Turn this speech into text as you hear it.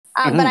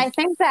But I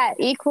think that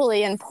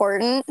equally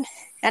important,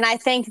 and I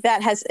think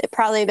that has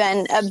probably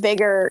been a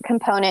bigger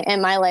component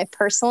in my life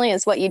personally,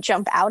 is what you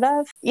jump out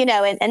of, and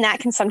that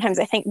can sometimes,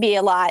 I think, be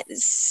a lot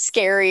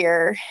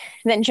scarier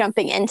than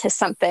jumping into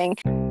something.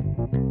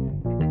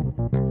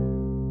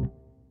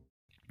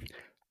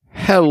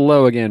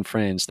 Hello again,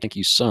 friends. Thank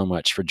you so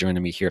much for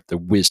joining me here at the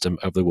Wisdom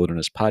of the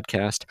Wilderness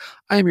podcast.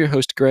 I am your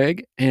host,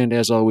 Greg, and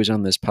as always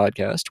on this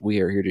podcast, we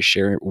are here to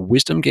share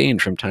wisdom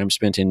gained from time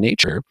spent in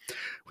nature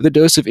with a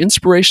dose of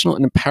inspirational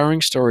and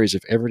empowering stories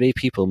of everyday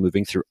people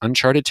moving through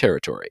uncharted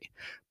territory,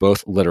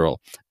 both literal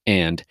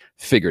and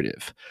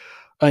figurative.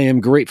 I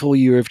am grateful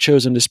you have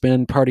chosen to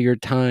spend part of your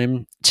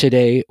time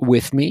today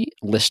with me,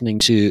 listening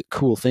to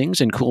cool things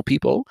and cool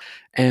people.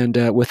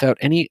 And without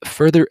any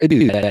further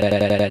ado,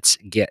 let's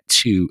get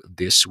to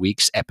this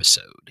week's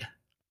episode.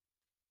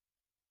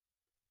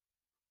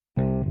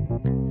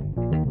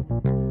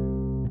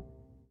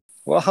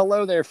 Well,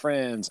 hello there,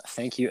 friends.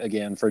 Thank you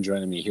again for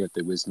joining me here at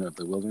the Wisdom of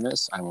the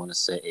Wilderness. I want to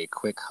say a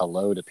quick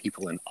hello to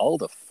people in all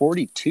the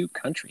 42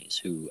 countries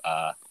who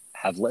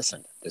have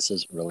listened. This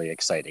is really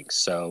exciting.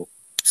 So,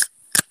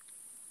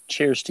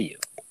 cheers to you.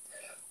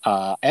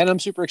 And I'm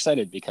super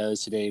excited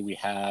because today we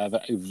have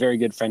a very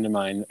good friend of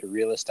mine,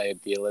 Realist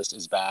Idealist,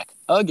 is back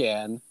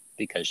again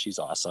because she's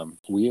awesome.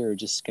 We are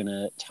just going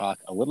to talk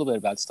a little bit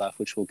about stuff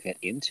which we'll get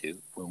into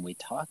when we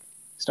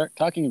start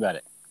talking about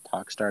it.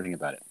 Starting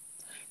about it.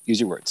 Use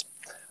your words.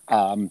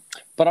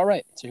 But all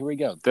right, so here we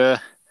go.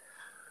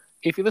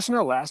 If you listen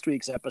to last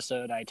week's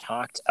episode, I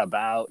talked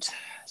about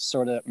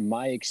sort of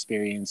my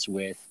experience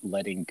with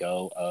letting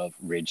go of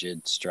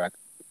rigid structure.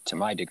 To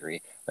my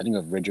degree, letting go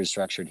of rigid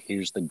structured,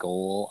 here's the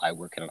goal, I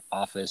work in an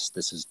office,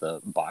 this is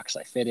the box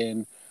I fit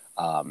in,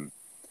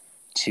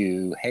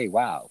 to, hey,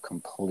 wow,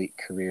 complete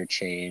career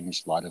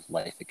change, a lot of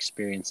life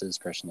experiences,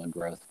 personal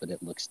growth, but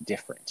it looks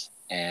different.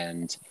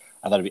 And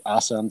I thought it'd be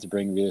awesome to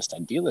bring Realist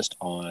Idealist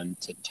on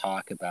to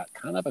talk about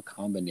kind of a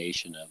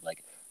combination of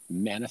like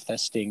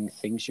manifesting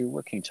things you're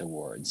working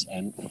towards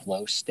and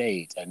flow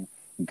state and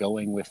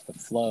going with the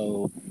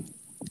flow.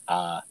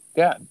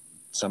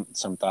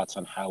 Some thoughts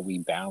on how we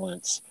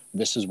balance,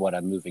 this is what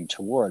I'm moving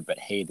toward, but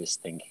hey, this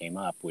thing came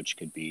up, which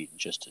could be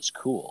just as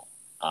cool.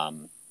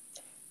 And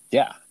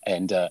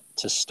to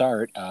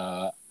start,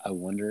 I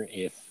wonder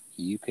if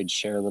you could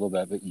share a little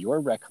bit about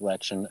your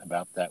recollection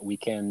about that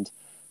weekend,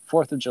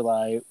 4th of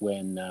July,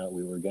 when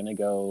we were going to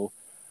go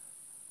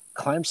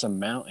climb some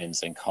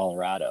mountains in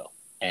Colorado.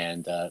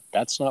 And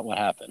that's not what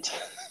happened.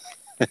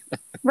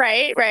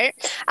 Right.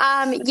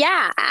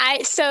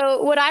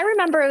 So what I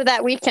remember of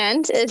that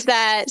weekend is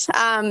that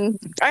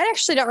I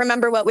actually don't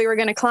remember what we were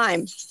going to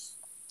climb,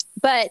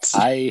 but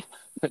I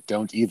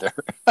don't either.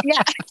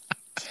 Yeah,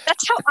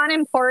 that's how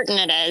unimportant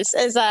it is.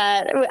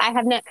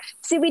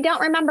 We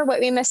don't remember what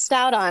we missed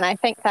out on. I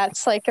think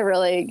that's like a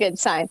really good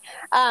sign.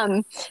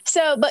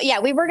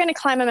 We were going to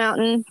climb a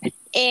mountain,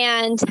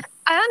 and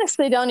I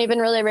honestly don't even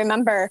really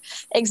remember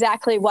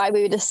exactly why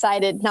we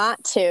decided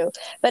not to,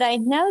 but I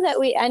know that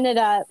we ended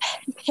up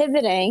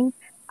pivoting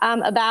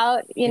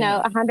about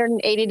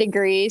 180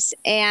 degrees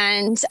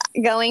and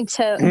going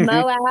to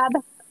Moab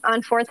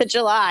on 4th of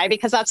July,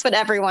 because that's what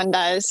everyone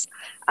does,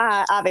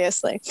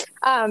 obviously,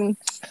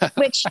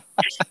 which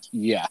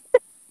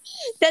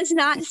does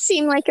not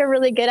seem like a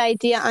really good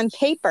idea on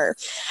paper.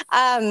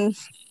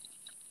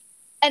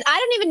 And I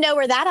don't even know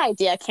where that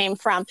idea came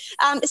from.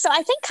 So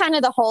I think kind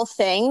of the whole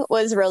thing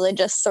was really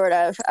just sort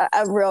of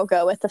a real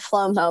go with the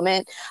flow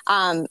moment.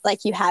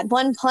 Like you had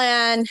one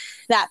plan,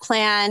 that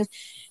plan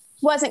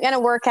wasn't going to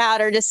work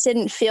out or just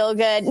didn't feel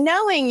good.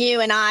 Knowing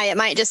you and I, it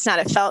might just not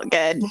have felt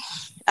good.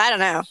 I don't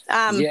know.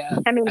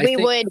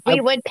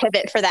 We would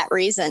pivot for that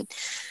reason.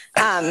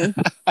 I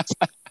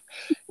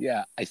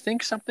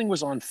think something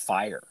was on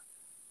fire.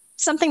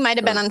 Something might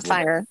have been on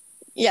fire.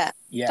 Yeah,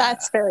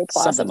 that's very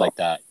plausible. Something like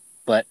that.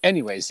 But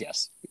anyways,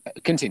 yes,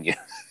 continue.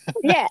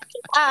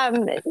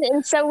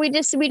 And so we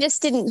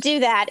just didn't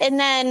do that. And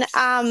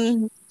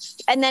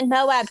then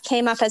Moab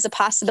came up as a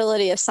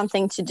possibility of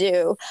something to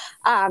do,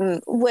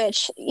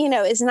 which,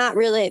 is not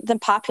really the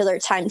popular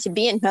time to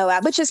be in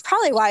Moab, which is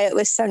probably why it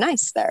was so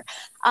nice there.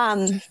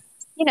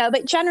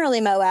 But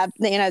generally Moab,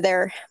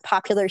 their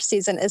popular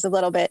season is a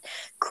little bit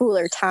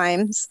cooler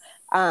times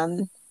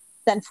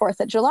than 4th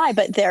of July,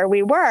 but there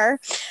we were.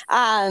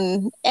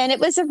 And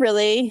it was a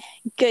really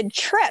good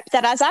trip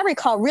that, as I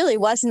recall, really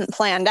wasn't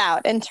planned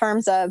out in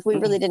terms of, we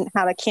really didn't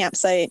have a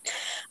campsite.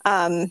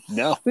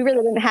 No, we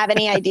really didn't have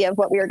any idea of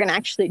what we were going to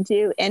actually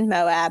do in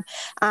Moab.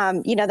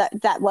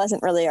 That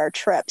wasn't really our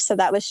trip. So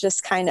that was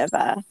just kind of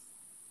a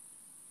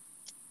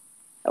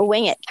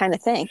wing it kind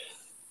of thing.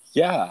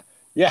 Yeah.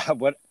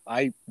 What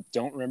I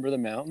don't remember the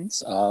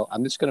mountains.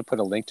 I'm just going to put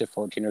a link to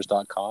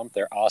 14ers.com.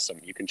 They're awesome.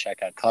 You can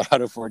check out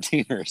Colorado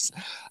 14ers.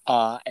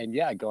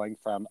 Going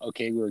from,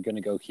 we were going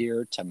to go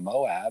here to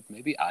Moab.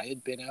 Maybe I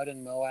had been out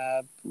in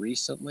Moab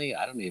recently.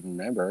 I don't even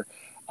remember.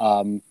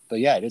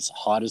 It's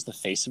hot as the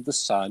face of the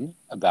sun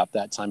about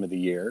that time of the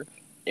year.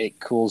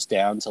 It cools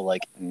down to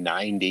like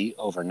 90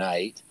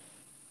 overnight.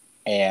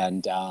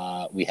 And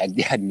we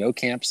had no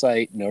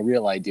campsite, no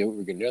real idea what we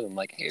were going to do. I'm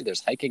like, hey,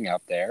 there's hiking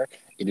out there.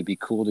 It'd be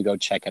cool to go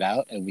check it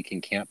out, and we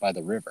can camp by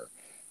the river.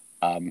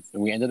 And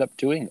we ended up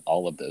doing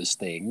all of those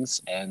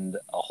things, and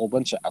a whole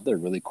bunch of other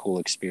really cool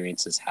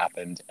experiences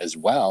happened as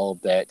well.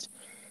 That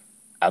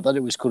I thought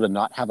it was cool to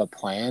not have a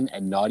plan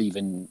and not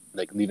even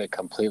like leave it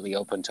completely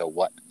open to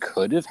what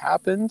could have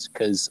happened,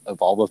 because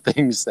of all the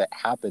things that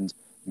happened,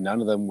 none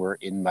of them were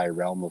in my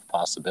realm of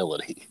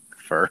possibility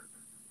for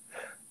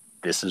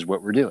this is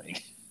what we're doing.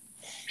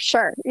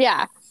 Sure.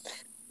 Yeah.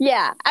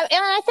 Yeah. And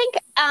I think,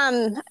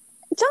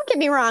 don't get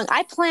me wrong,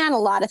 I plan a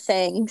lot of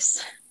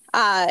things.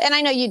 And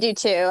I know you do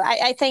too.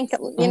 I think,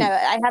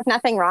 I have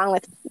nothing wrong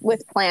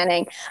with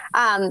planning.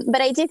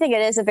 But I do think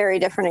it is a very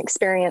different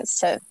experience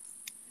to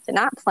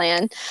not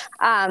plan.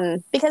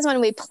 Because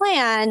when we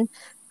plan,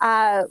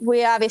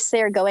 we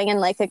obviously are going in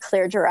like a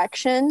clear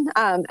direction.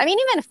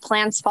 Even if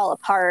plans fall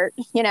apart,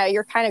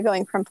 you're kind of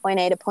going from point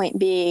A to point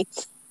B.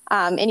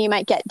 And you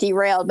might get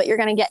derailed, but you're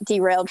going to get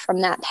derailed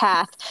from that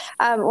path.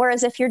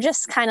 Whereas if you're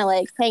just kind of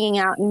like hanging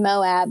out in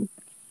Moab,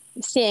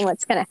 seeing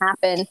what's going to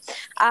happen,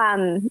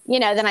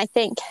 then I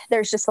think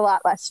there's just a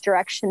lot less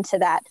direction to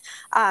that.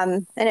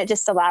 And it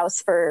just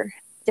allows for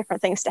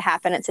different things to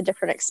happen. It's a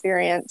different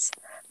experience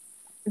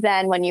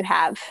than when you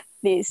have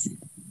these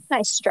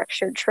nice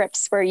structured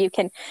trips where you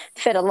can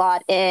fit a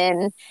lot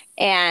in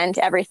and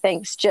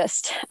everything's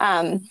just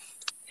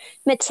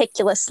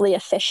meticulously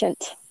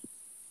efficient.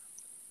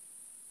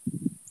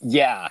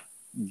 Yeah.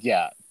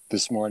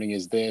 This morning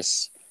is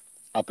this,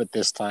 up at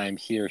this time,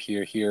 here,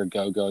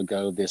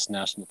 go, this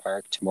national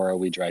park. Tomorrow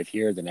we drive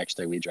here. The next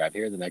day we drive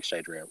here. The next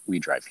day we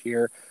drive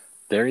here.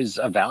 There is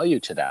a value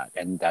to that.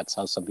 And that's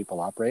how some people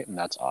operate. And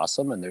that's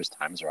awesome. And there's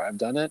times where I've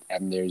done it.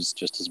 And there's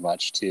just as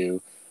much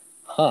to,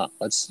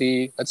 let's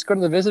go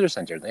to the visitor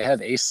center. They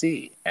have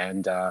AC.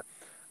 And,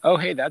 oh,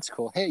 hey, that's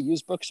cool. Hey,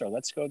 used bookstore.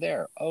 Let's go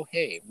there. Oh,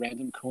 hey,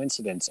 random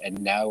coincidence.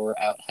 And now we're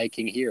out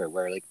hiking here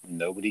where like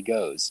nobody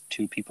goes.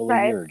 2 people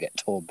a year get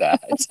told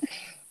that.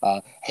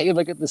 Hey,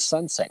 look at the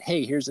sunset.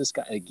 Hey, here's this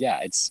guy. Like,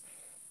 yeah, it's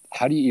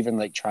how do you even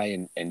like try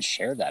and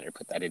share that or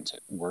put that into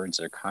words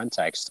or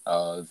context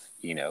of,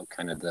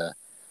 kind of the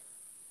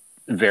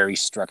very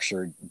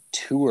structured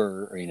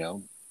tour,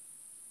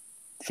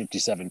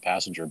 57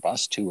 passenger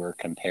bus tour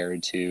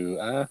compared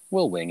to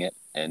we'll wing it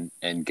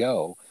and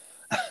go.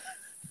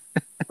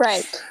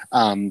 Right.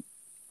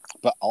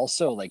 But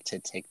also like to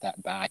take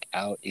that back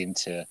out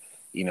into,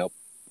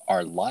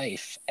 our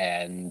life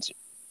and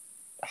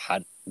how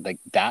like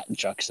that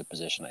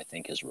juxtaposition, I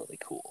think is really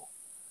cool.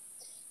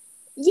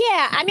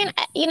 Yeah. I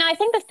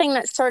think the thing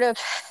that sort of,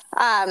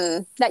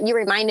 that you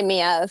reminded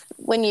me of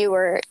when you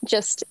were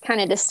just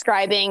kind of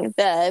describing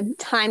the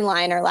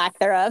timeline or lack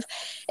thereof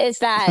is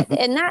that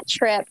in that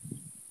trip,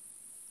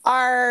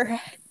 our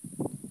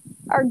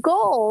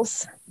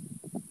goals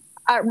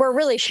were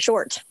really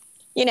short.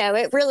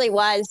 It really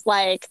was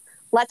like,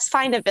 let's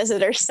find a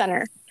visitor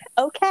center.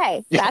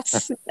 Okay,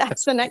 that's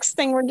the next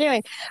thing we're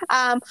doing.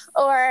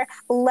 Or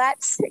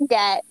let's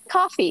get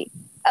coffee.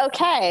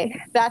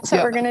 Okay, that's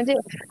what we're gonna do.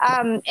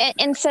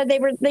 And so they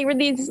were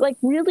these like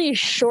really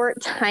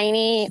short,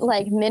 tiny,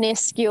 like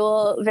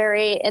minuscule,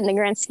 very in the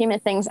grand scheme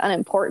of things,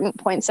 unimportant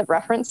points of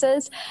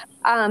references.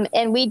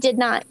 And we did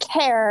not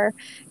care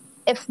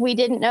if we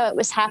didn't know it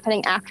was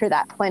happening after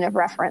that point of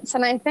reference.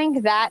 And I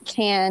think that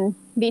can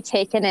be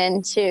taken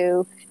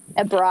into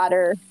a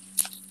broader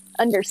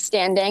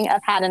understanding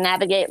of how to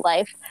navigate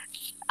life.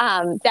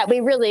 That we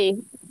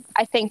really,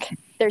 I think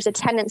there's a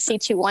tendency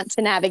to want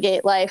to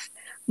navigate life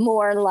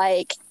more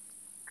like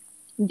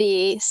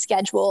the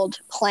scheduled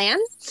plan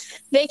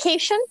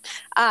vacation,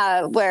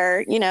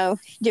 where,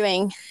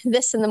 doing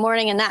this in the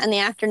morning and that in the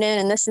afternoon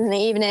and this in the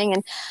evening.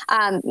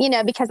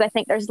 And, because I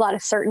think there's a lot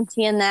of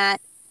certainty in that.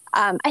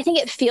 I think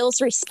it feels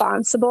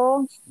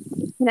responsible.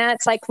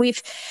 It's like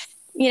we've,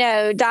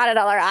 dotted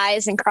all our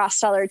I's and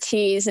crossed all our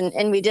T's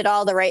and we did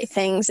all the right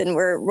things and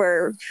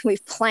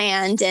we've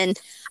planned and,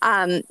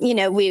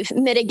 we've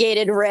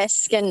mitigated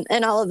risk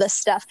and all of this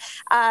stuff.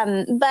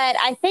 But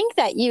I think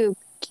that you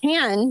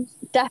can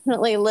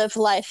definitely live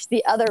life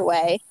the other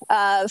way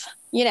of,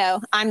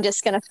 I'm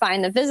just going to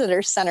find the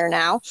visitor center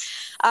now,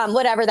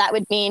 whatever that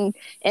would mean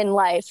in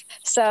life.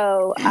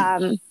 So,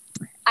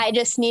 I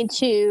just need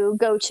to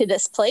go to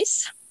this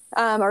place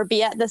or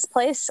be at this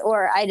place,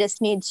 or I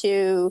just need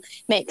to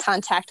make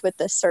contact with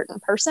this certain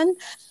person,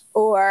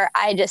 or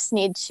I just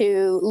need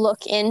to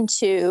look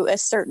into a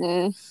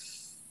certain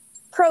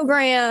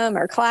program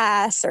or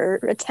class or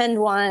attend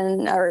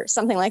one or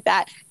something like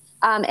that,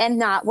 and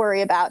not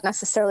worry about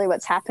necessarily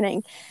what's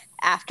happening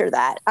after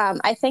that.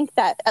 I think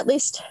that at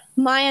least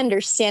my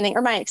understanding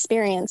or my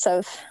experience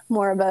of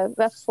more of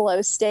a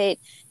flow state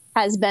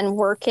has been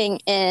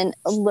working in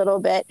a little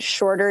bit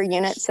shorter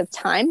units of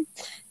time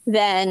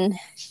than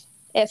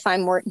if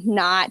I'm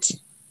not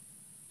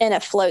in a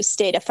flow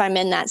state, if I'm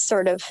in that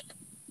sort of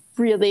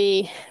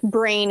really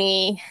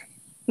brainy,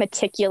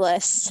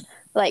 meticulous,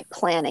 like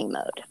planning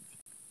mode.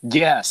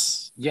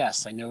 Yes,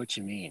 I know what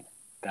you mean.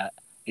 That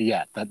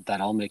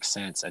all makes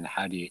sense. And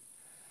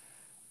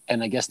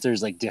and I guess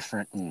there's like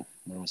different, what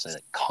do I want to say,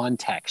 like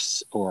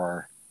contexts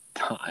or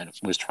I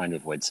was trying to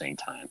avoid saying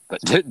time, but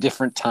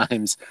different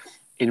times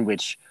in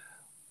which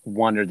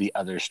one or the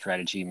other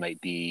strategy might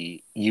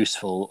be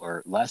useful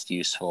or less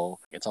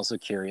useful. It's also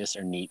curious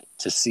or neat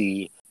to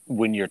see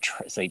when you're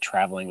say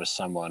traveling with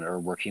someone or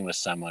working with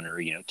someone or,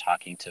 you know,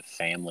 talking to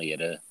family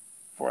at a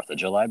 4th of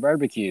July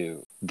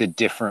barbecue, the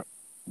different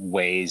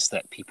ways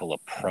that people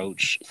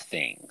approach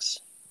things,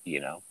 you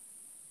know.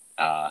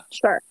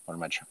 Sure.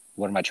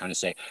 What am I trying to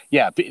say?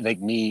 Yeah, like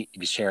me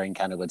sharing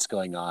kind of what's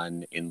going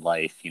on in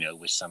life, you know,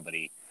 with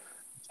somebody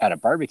at a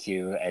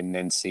barbecue, and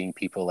then seeing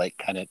people like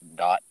kind of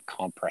not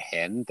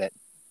comprehend that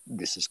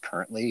this is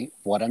currently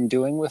what I'm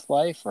doing with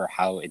life or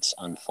how it's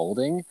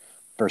unfolding,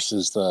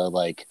 versus the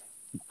like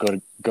go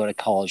to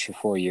college for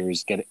 4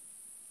 years, get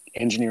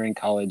engineering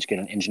college, get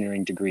an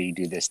engineering degree,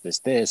 do this.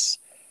 It's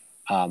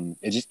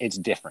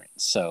different.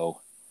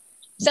 So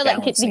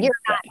like you're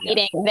not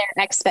meeting their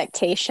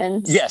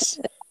expectations. Yes.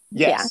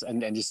 Yeah.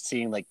 And just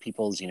seeing like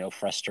people's, you know,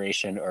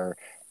 frustration or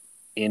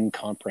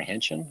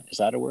incomprehension. Is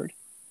that a word?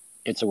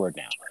 It's a word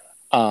now.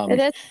 It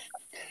is.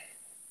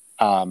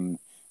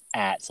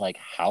 At like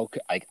how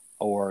could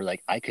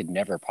I could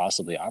never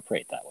possibly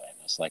operate that way. And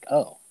it's like,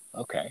 oh,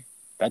 okay,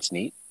 that's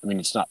neat. I mean,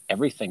 it's not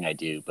everything I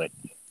do,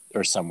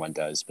 or someone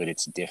does, but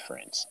it's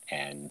different,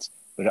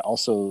 but it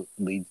also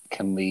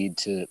can lead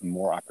to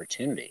more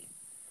opportunity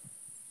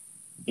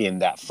in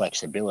that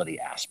flexibility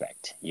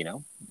aspect, you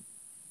know?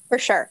 For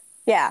sure.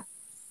 Yeah.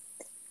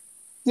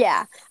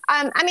 Yeah.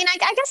 I mean, I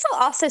guess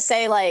I'll also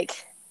say,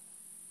 like,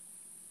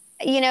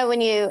 you know, when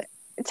you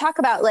talk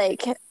about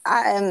like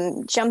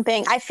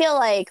jumping, I feel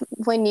like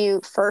when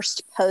you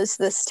first posed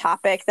this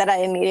topic that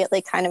I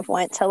immediately kind of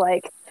went to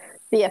like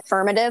the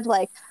affirmative,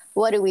 like,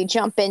 what do we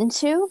jump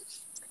into?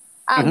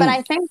 But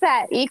I think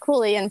that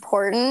equally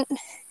important,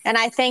 and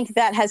I think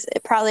that has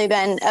probably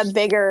been a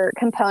bigger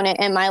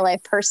component in my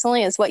life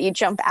personally, is what you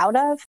jump out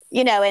of,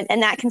 you know,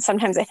 and that can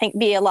sometimes, I think,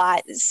 be a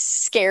lot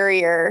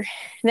scarier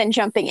than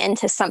jumping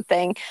into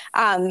something.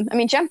 I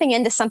mean, jumping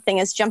into something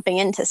is jumping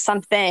into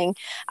something,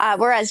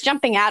 whereas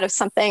jumping out of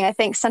something, I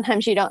think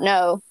sometimes you don't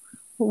know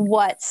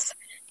what's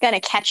going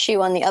to catch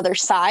you on the other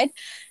side.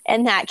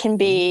 And that can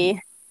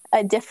be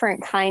a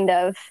different kind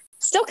of,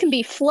 still can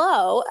be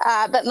flow,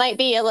 but might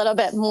be a little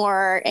bit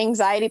more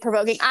anxiety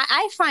provoking.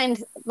 I find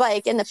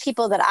like in the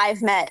people that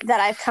I've met that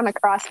I've come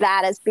across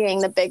that as being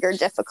the bigger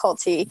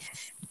difficulty.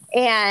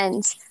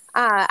 And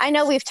I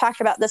know we've talked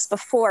about this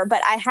before,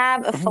 but I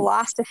have a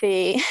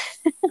philosophy,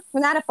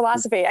 not a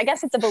philosophy, I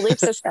guess it's a belief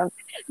system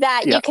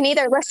that you can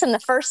either listen the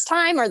first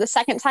time or the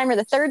second time or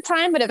the third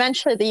time, but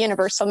eventually the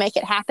universe will make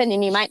it happen,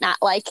 and you might not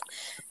like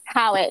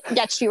how it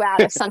gets you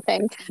out of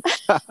something.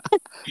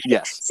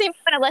 Yes. So you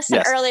want to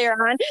listen earlier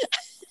on.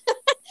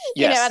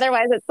 You know,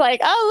 otherwise it's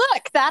like, oh,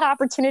 look, that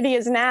opportunity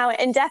is now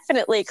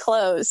indefinitely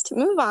closed.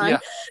 Move on.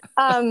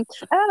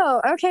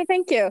 Oh, okay.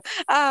 Thank you.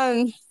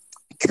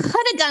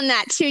 Could have done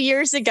that 2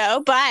 years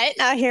ago, but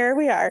here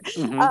we are.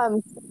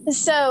 But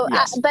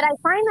I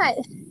find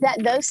that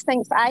those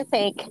things, I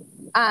think,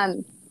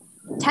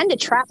 tend to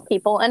trap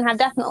people, and have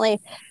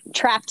definitely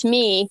trapped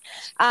me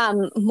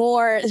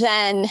more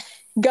than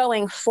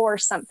going for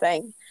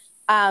something,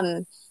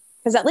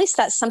 because at least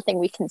that's something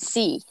we can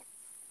see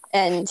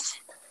and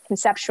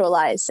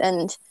conceptualize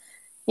and,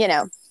 you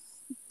know,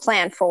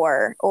 plan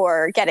for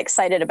or get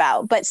excited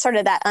about. But sort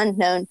of that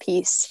unknown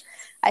piece,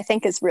 I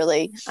think, is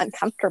really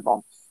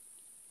uncomfortable.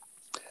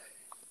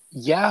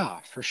 Yeah,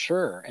 for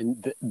sure.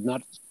 And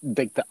not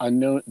like the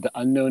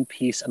unknown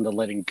piece and the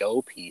letting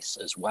go piece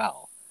as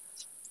well.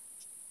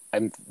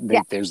 And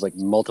there's like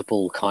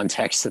multiple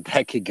contexts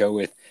that could go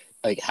with,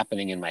 like,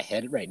 happening in my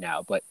head right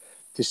now, but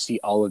to see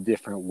all the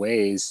different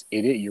ways,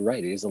 you're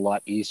right. It is a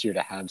lot easier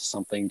to have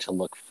something to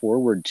look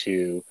forward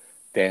to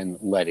than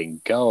letting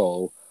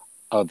go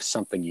of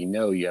something. You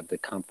know, you have the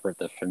comfort,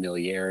 the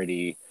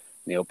familiarity,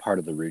 you know, part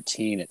of the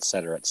routine, et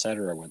cetera,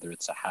 whether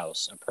it's a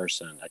house, a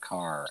person, a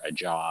car, a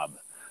job,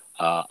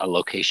 a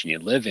location you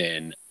live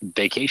in,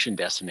 vacation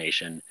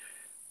destination.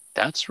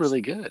 That's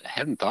really good. I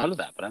hadn't thought of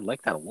that, but I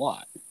like that a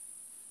lot.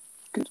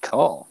 Good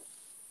call.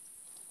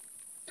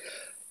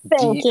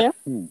 Thank you.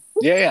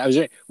 Yeah. I was.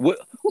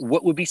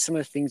 What would be some of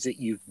the things that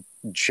you've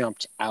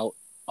jumped out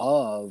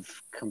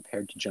of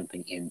compared to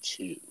jumping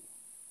into?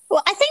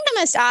 Well, I think the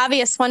most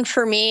obvious one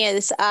for me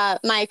is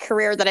my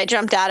career that I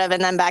jumped out of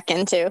and then back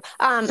into.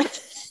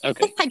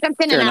 Okay. I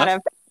jumped in and out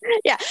of.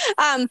 Yeah.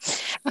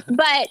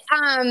 But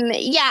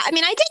yeah, I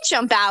mean, I did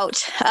jump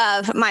out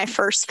of my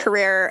first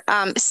career,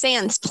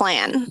 sans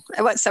plan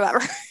whatsoever.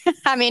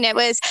 I mean, it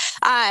was,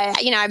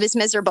 you know, I was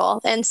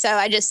miserable. And so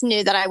I just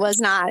knew that I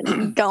was not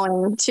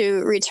going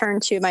to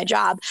return to my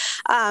job.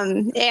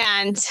 And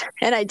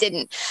I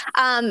didn't.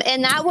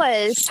 And that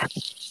was,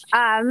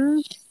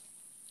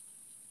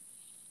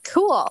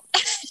 cool.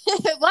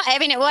 Well, I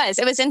mean, it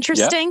was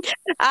interesting.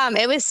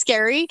 It was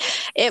scary.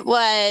 It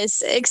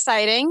was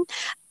exciting.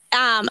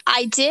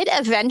 I did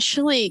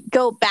eventually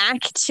go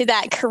back to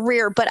that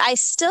career, but I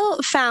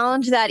still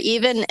found that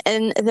even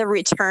in the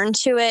return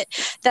to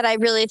it, that I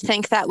really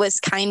think that was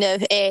kind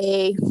of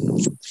an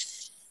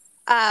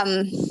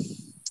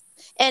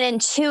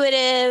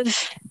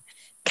intuitive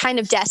kind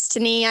of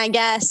destiny, I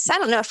guess. I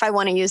don't know if I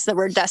want to use the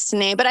word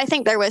destiny, but I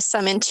think there was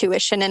some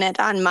intuition in it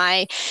on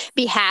my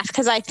behalf,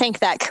 because I think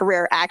that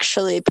career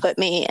actually put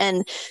me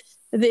in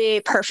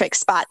the perfect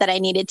spot that I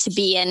needed to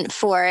be in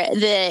for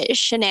the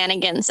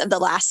shenanigans of the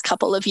last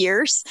couple of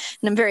years.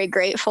 And I'm very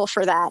grateful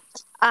for that.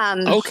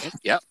 Okay.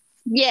 Yep.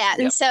 Yeah.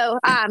 And so,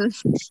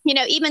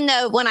 even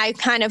though when I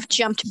kind of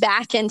jumped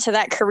back into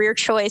that career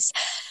choice,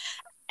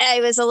 I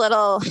was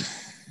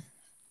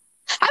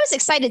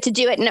excited to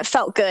do it and it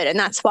felt good. And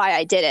that's why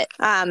I did it.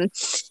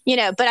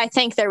 But I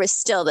think there was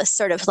still this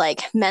sort of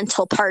like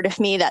mental part of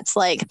me that's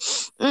like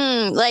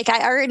I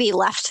already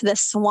left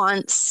this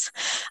once.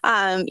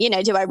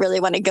 Do I really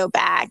want to go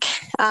back?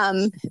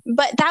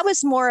 But that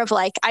was more of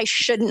like, I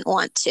shouldn't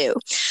want to,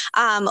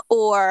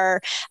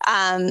 or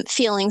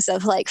feelings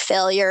of like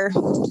failure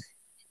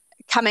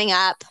coming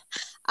up.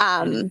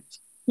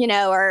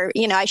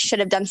 I should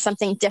have done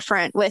something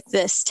different with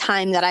this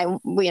time that I,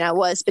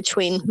 was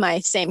between my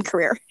same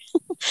career.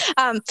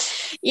 In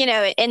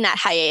that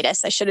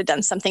hiatus, I should have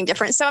done something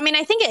different. So, I mean,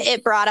 I think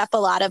it brought up a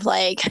lot of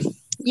like,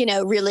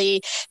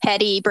 really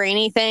heady,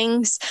 brainy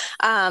things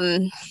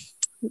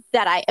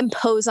that I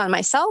impose on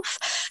myself.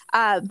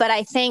 But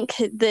I think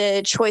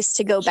the choice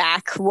to go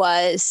back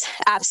was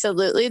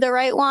absolutely the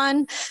right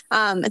one.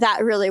 That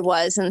really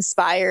was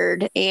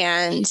inspired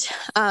and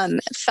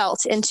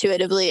felt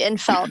intuitively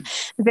and felt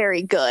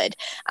very good.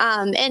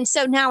 And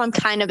so now I'm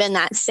kind of in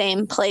that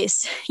same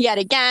place yet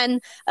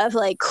again of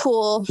like,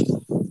 cool,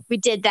 we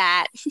did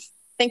that.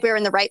 I think we were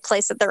in the right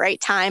place at the right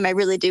time. I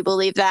really do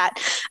believe that.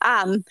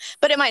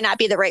 But it might not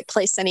be the right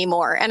place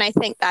anymore. And I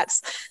think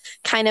that's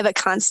kind of a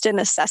constant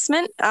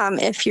assessment.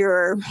 If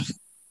you're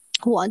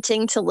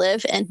wanting to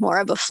live in more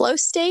of a flow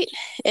state,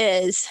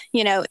 is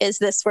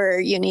this where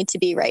you need to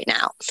be right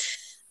now?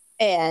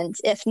 And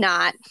if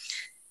not,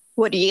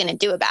 what are you going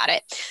to do about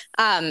it?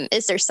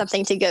 Is there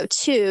something to go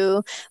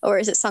to, or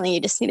is it something you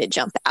just need to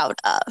jump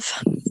out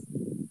of?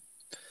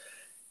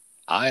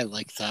 I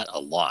like that a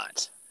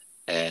lot.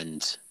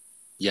 And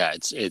yeah,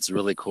 it's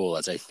really cool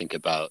as I think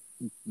about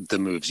the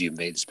moves you've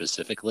made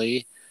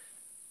specifically,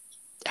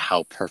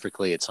 how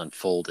perfectly it's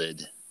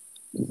unfolded.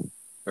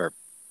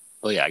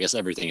 I guess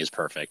everything is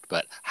perfect,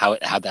 but how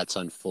that's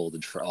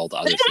unfolded for all the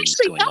other things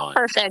going on.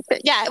 Perfect.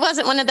 Yeah, it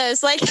wasn't one of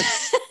those like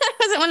it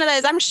wasn't one of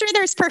those. I'm sure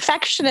there's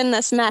perfection in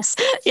this mess.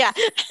 Yeah.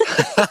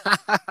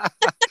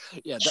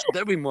 Yeah,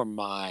 that'd be more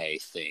my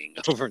thing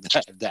over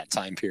that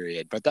time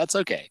period, but that's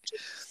okay.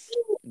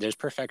 There's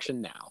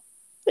perfection now.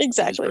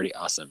 Exactly. It's pretty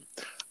awesome.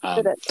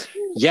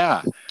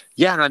 Yeah,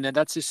 and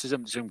that's just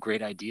some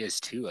great ideas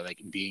too. Like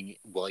being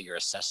while you're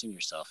assessing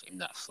yourself in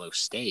that flow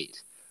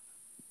state.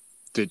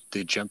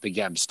 The jumping,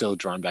 I'm still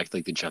drawn back to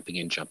like the jumping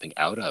in, jumping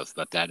out of,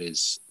 but that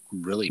is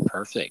really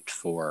perfect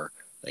for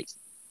like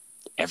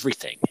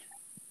everything.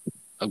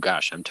 Oh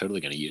gosh, I'm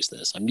totally going to use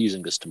this. I'm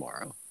using this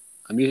tomorrow.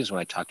 I'm using this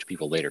when I talk to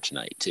people later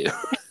tonight too.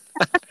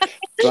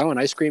 Do I want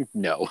ice cream?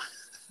 No.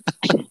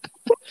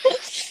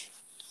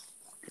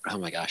 Oh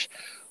my gosh.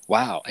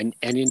 Wow. And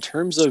in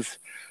terms of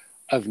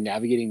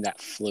navigating that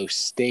flow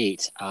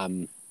state,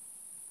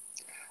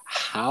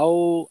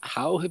 how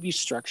have you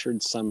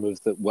structured some of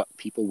what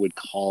people would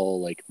call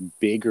like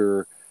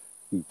bigger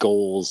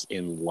goals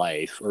in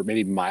life, or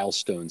maybe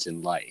milestones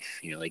in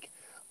life, like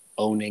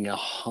owning a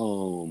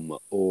home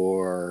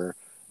or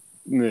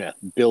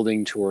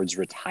building towards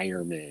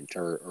retirement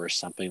or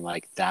something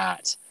like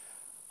that?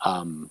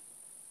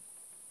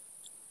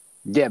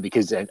 Yeah,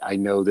 because I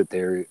know that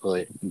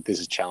this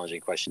is a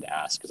challenging question to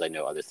ask because I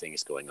know other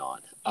things going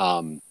on.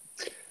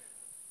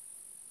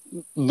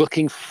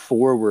 Looking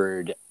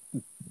forward,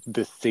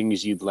 the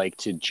things you'd like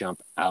to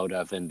jump out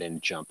of and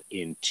then jump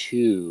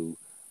into,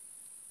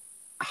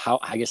 how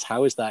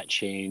has that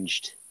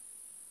changed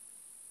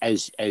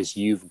as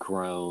you've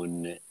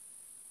grown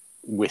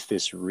with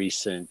this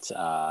recent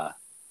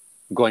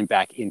going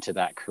back into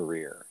that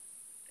career?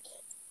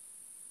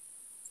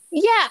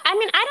 Yeah, I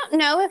mean, I don't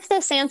know if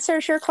this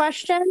answers your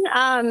question.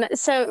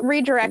 So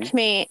redirect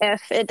me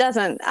if it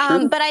doesn't.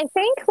 Sure. But I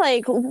think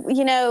like,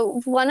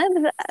 one of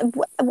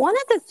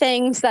the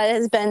things that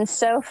has been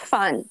so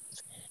fun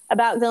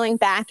about going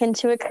back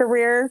into a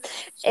career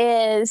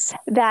is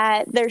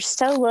that there's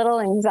so little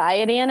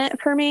anxiety in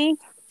it for me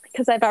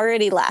because I've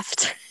already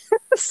left.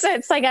 So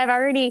it's like I've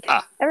already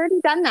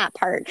done that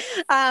part,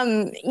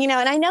 and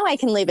I know I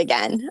can leave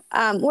again.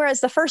 Whereas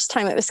the first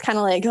time it was kind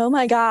of like, oh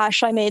my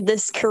gosh, I made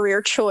this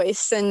career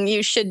choice and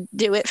you should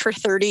do it for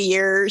 30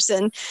 years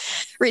and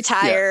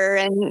retire.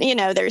 Yeah.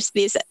 And, there's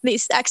these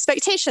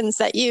expectations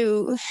that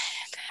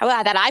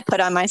that I put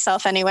on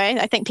myself anyway.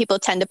 I think people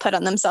tend to put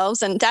on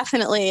themselves, and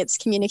definitely it's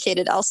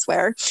communicated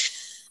elsewhere.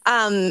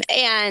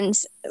 And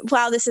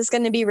wow, this is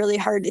going to be really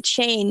hard to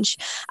change.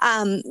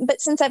 But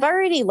since I've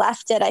already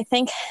left it, I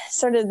think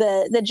sort of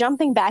the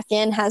jumping back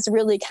in has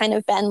really kind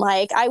of been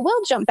like, I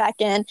will jump back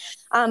in,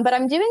 but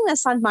I'm doing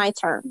this on my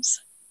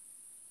terms.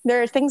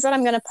 There are things that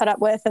I'm going to put up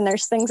with, and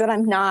there's things that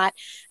I'm not.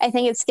 I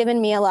think it's given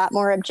me a lot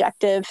more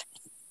objective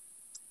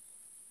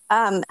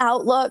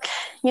outlook,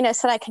 so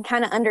that I can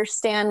kind of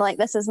understand, like,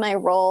 this is my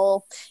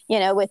role,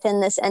 within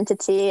this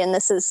entity. And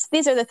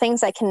these are the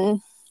things I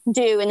can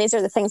do. And these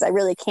are the things I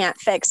really can't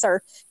fix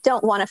or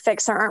don't want to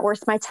fix or aren't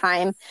worth my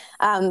time,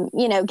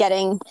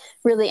 getting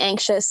really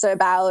anxious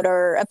about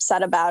or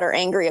upset about or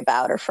angry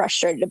about or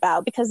frustrated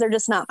about, because they're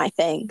just not my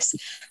things.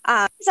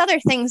 These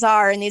other things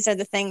are, and these are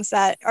the things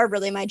that are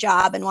really my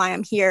job and why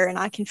I'm here. And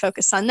I can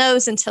focus on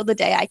those until the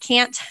day I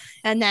can't,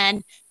 and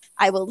then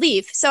I will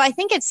leave. So I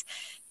think it's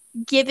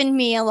given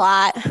me a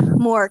lot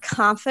more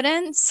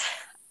confidence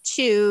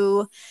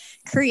to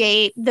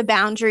create the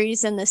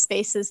boundaries and the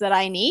spaces that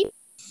I need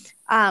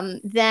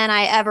than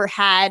I ever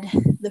had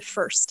the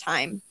first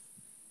time.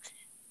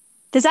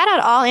 Does that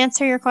at all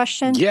answer your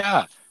question?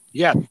 Yeah,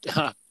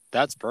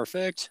 that's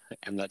perfect,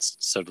 and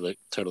that's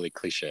totally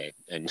cliche,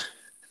 and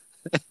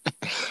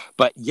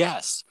but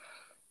yes,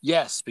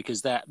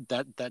 because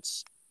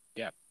that's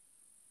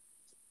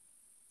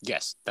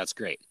yes, that's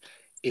great.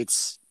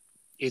 It's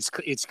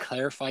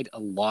clarified a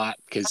lot,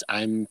 because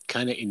I'm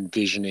kind of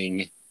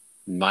envisioning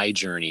my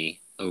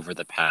journey over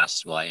the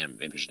past. Well, I am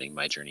envisioning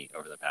my journey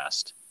over the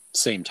past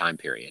same time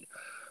period,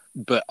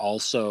 but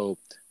also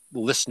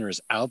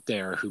listeners out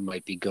there who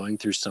might be going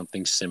through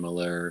something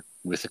similar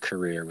with a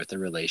career, with a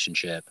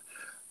relationship,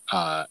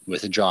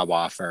 with a job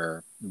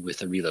offer,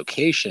 with a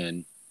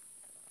relocation.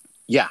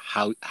 Yeah,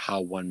 how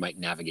one might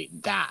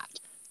navigate that.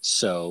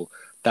 So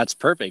that's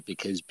perfect,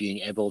 because being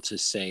able to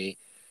say,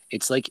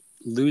 it's like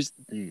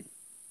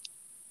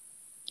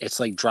it's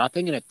like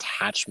dropping an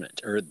attachment,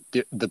 or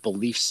the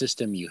belief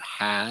system you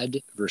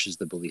had versus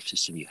the belief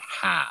system you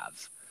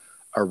have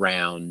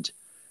around,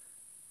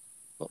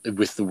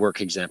 with the work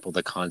example,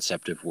 the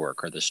concept of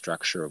work or the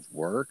structure of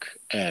work,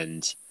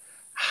 and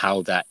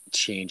how that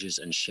changes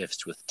and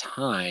shifts with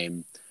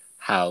time,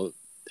 how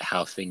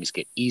things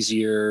get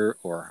easier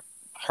or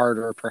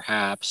harder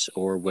perhaps,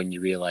 or when you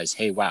realize,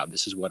 hey, wow,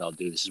 this is what I'll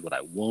do, this is what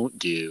I won't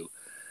do.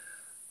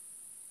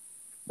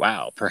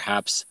 Wow,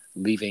 perhaps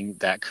leaving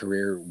that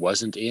career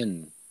wasn't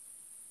in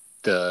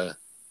the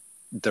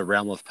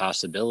realm of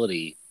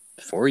possibility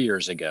 4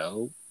 years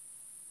ago,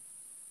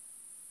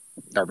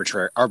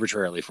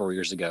 arbitrarily 4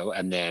 years ago,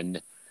 and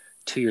then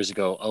 2 years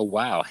ago, oh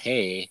wow,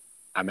 hey,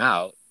 I'm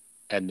out,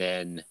 and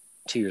then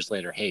 2 years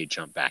later, hey,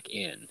 jump back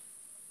in,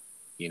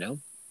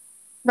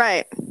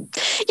 Right.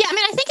 Yeah, I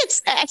mean,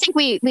 I think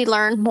we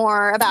learn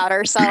more about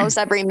ourselves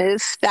every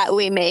move that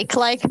we make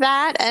like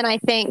that. And I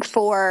think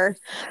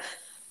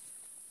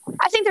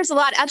there's a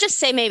lot. I'll just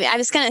say, maybe I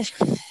was going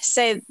to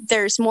say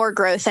there's more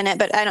growth in it,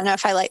 but I don't know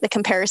if I like the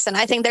comparison.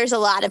 I think there's a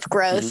lot of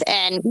growth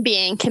and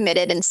being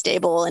committed and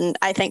stable. And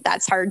I think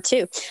that's hard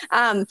too.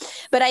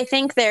 But I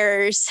think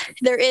there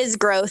is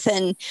growth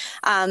in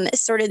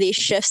sort of these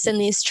shifts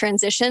and these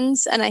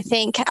transitions. And I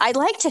think I'd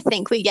like to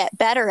think we get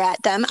better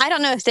at them. I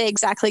don't know if they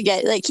exactly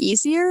get like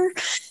easier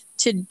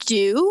to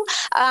do,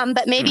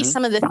 but maybe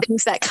some of the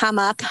things that come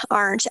up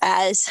aren't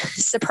as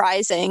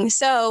surprising.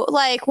 So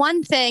like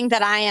one thing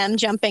that I am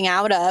jumping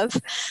out of,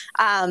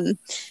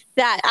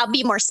 that I'll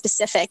be more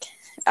specific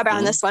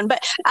about this one,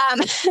 but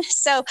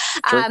sure.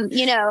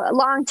 A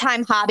long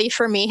time hobby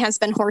for me has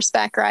been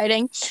horseback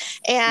riding,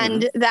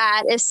 and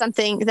that is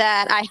something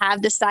that I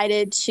have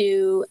decided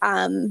to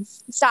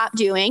stop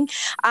doing.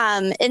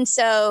 And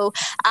so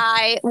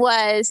I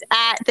was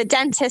at the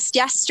dentist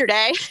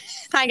yesterday.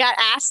 I got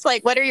asked,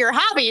 like, what are your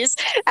hobbies?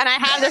 And I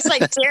have this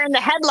like deer in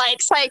the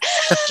headlights, like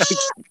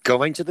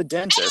going to the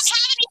dentist. I don't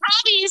have any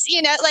hobbies,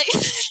 like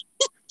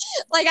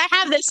like I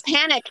have this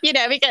panic,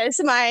 because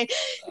my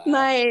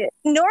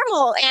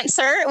normal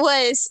answer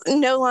was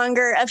no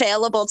longer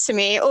available to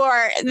me,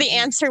 or the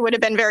answer would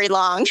have been very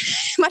long,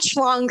 much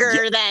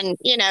longer than,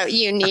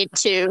 you need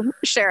to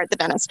share at the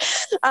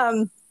dentist.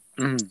 And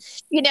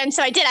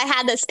so I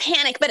had this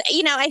panic, but,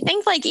 I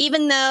think like,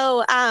 even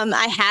though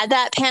I had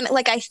that panic,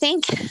 like, I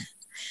think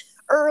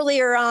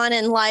earlier on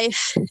in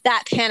life,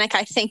 that panic,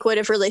 I think, would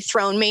have really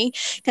thrown me,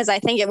 because I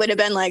think it would have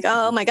been like,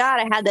 oh my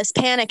God, I had this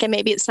panic and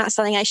maybe it's not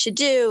something I should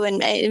do. And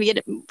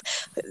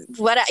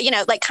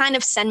like kind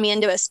of send me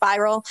into a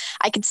spiral.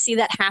 I could see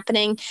that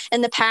happening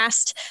in the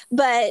past.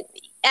 But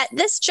at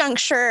this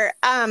juncture,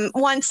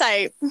 once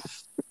I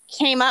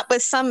came up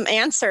with some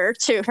answer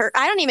to her,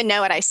 I don't even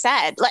know what I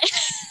said. Like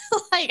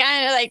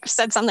I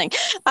said something.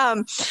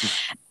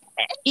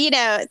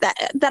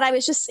 That I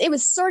was just, it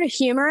was sort of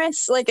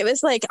humorous. Like, it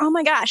was like, oh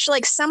my gosh,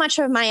 like so much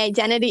of my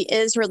identity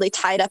is really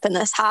tied up in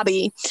this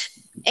hobby.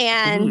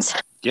 And,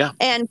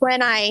 and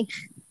when I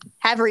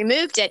have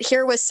removed it,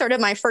 here was sort of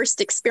my first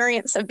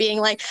experience of being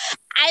like,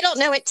 I don't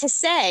know what to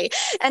say.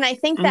 And I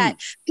think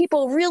that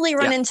people really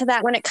run into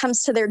that when it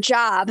comes to their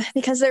job,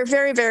 because they're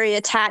very, very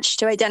attached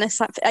to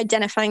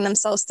identifying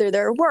themselves through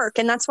their work.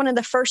 And that's one of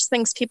the first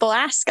things people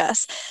ask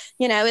us,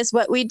 is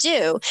what we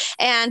do.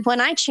 And when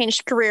I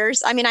changed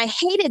careers, I mean, I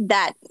hated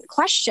that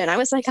question. I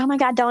was like, oh my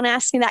God, don't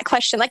ask me that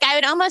question. Like I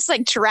would almost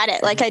like dread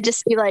it. Like I'd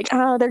just be like,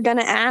 oh, they're going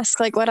to ask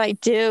like what I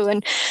do.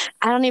 And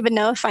I don't even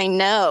know if I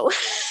know.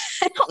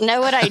 I don't know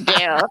what I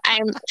do.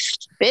 I'm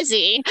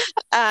busy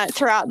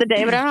throughout the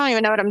day, but I don't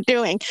even know what I'm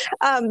doing.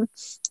 And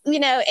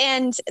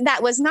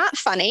that was not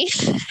funny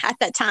at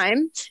that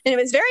time. And it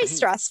was very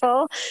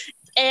stressful.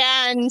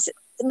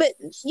 But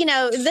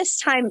this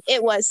time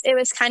it was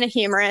kind of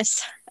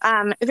humorous,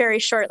 very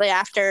shortly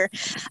after.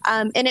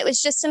 And it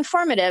was just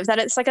informative that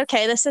it's like,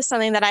 okay, this is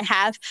something that I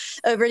have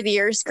over the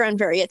years grown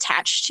very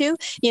attached to.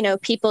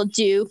 People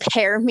do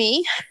pair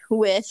me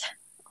with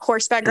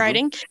horseback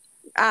riding.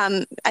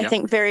 I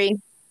think very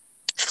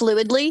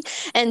fluidly.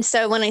 And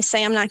so when I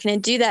say I'm not going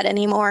to do that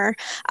anymore,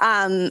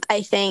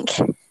 I think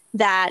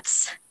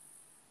that's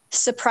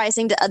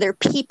surprising to other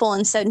people.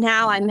 And so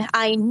now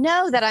I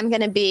know that I'm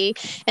going to be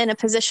in a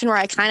position where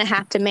I kind of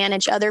have to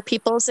manage other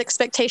people's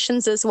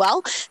expectations as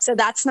well. So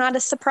that's not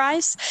a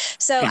surprise.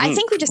 So I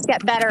think we just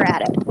get better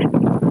at it.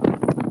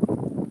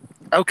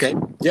 Okay.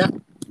 Yeah,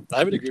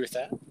 I would agree with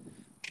that.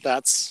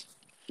 That's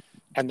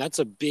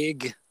a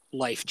big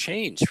life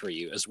change for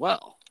you as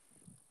well,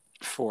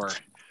 for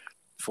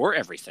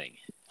everything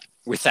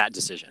with that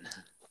decision.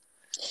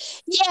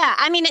 Yeah,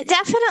 I mean, it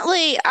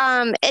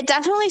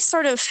definitely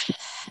sort of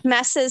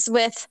messes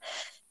with,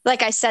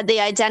 like I said,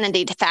 the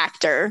identity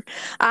factor,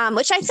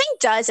 which I think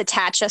does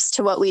attach us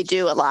to what we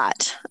do a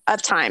lot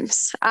of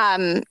times,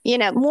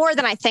 more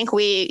than I think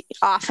we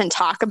often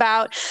talk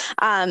about,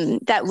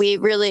 that we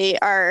really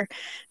are,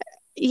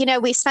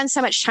 we spend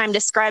so much time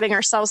describing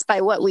ourselves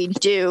by what we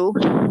do,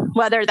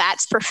 whether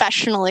that's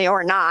professionally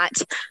or not.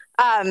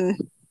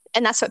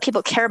 And that's what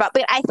people care about.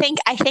 But I think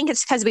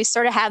it's because we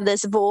sort of have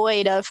this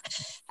void of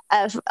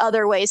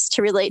other ways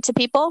to relate to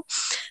people,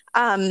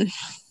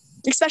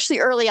 especially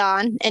early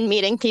on in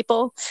meeting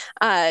people.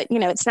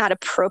 It's not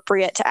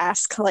appropriate to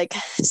ask like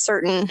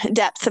certain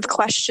depth of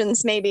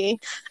questions, maybe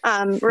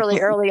really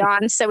early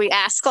on. So we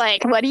ask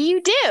like, what do you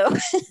do?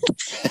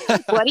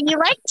 What do you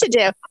like to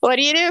do? What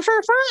do you do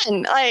for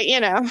fun? Like,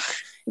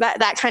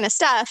 that kind of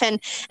stuff. And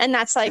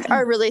that's like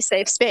our really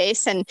safe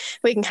space, and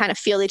we can kind of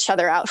feel each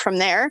other out from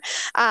there.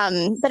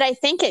 But I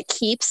think it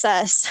keeps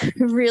us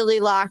really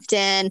locked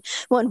in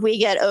when we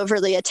get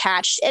overly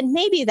attached. And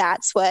maybe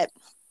that's what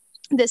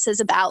this is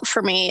about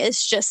for me,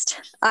 is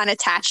just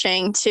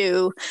unattaching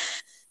to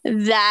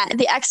that,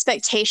 the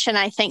expectation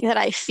I think that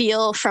I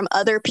feel from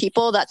other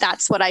people that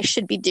that's what I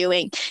should be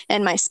doing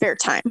in my spare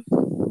time.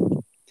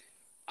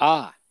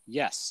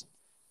 Yes.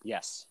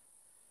 Yes.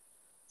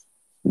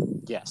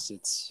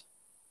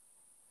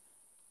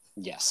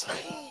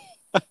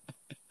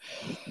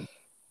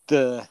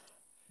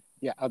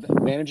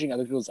 Managing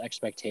other people's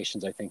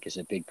expectations, I think, is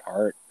a big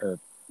part, or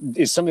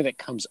is something that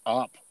comes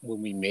up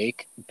when we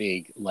make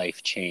big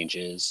life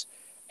changes.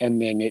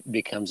 And then it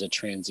becomes a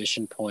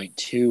transition point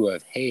too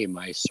of, hey,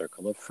 my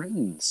circle of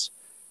friends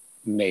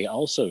may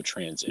also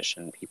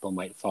transition. People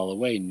might fall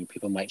away, new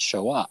people might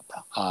show up.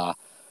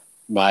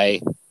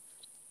 My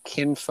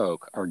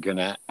kinfolk are going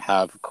to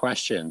have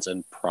questions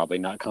and probably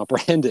not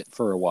comprehend it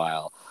for a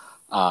while.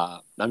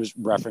 I'm just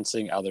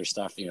referencing other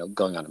stuff,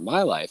 going on in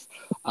my life.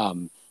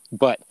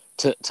 But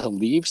to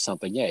leave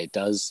something, it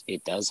does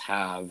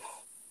have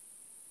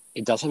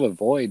a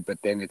void,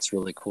 but then it's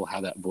really cool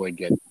how that void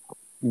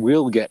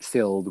will get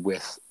filled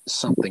with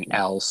something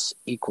else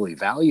equally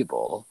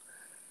valuable.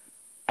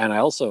 And I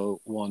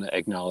also want to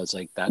acknowledge,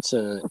 like, that's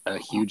a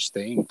huge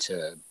thing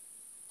to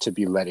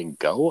be letting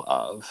go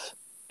of,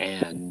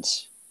 and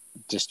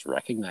just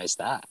recognize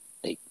that,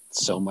 like,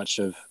 so much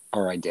of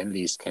our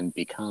identities can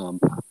become,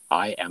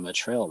 I am a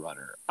trail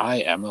runner, I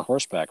am a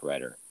horseback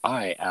rider,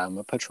 I am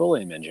a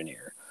petroleum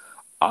engineer,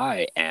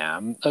 I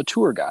am a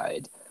tour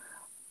guide.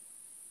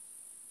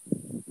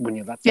 When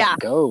you let that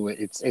go,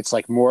 it's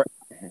like more,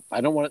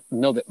 I don't want to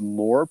know that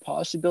more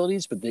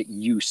possibilities, but that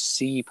you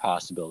see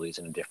possibilities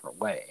in a different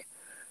way.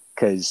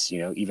 Because,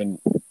 even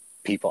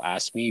people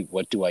ask me,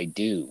 what do I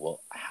do? Well,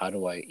 how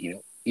do I,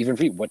 even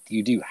for you, what do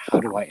you do? How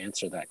do I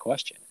answer that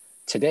question?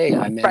 Today,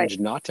 I managed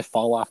not to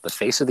fall off the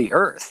face of the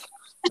earth.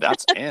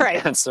 That's an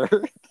answer.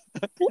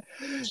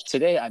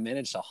 Today, I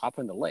managed to hop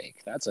in the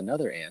lake. That's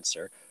another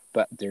answer.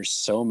 But there's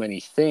so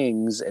many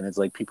things, and it's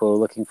like people are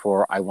looking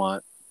for, I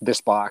want this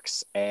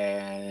box,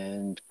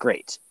 and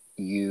great.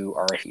 You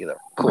are a healer.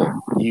 Cool.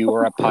 You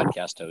are a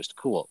podcast host.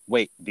 Cool.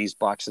 Wait, these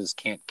boxes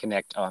can't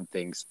connect on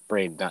things.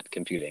 Brain not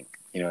computing.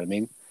 You know what I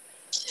mean?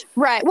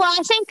 Right. Well,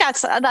 I think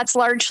that's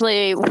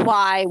largely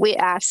why we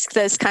ask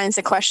those kinds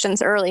of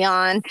questions early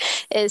on,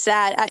 is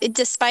that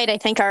despite, I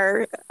think,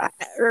 our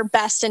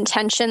best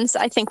intentions,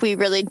 I think we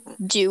really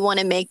do want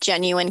to make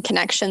genuine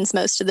connections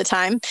most of the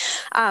time.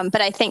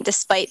 But I think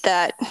despite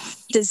that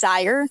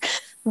desire,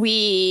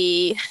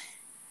 we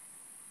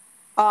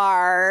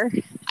are,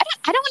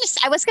 I don't want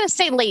to, I was going to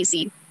say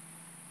lazy,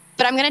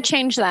 but I'm going to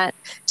change that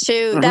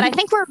to that. I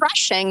think we're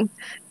rushing,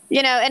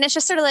 you know, and it's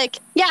just sort of like,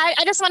 yeah,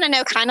 I just want to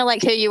know kind of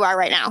like who you are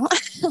right now.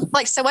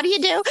 Like, so what do you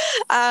do?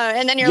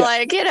 And then you're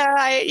like,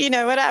 you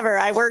know, whatever,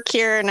 I work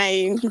here and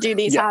I do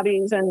these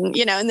hobbies and,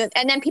 you know,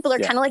 and then people are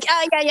kind of like,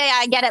 oh yeah,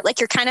 I get it. Like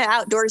you're kind of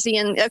outdoorsy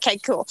and okay,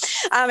 cool.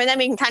 And then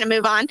we can kind of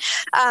move on.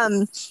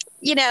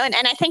 You know, and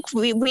I think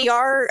we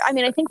are, I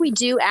mean, I think we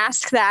do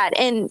ask that,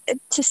 and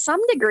to some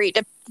degree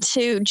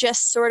to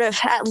just sort of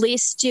at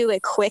least do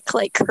a quick,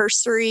 like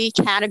cursory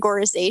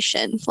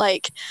categorization,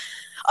 like,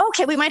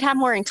 okay, we might have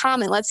more in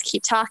common. Let's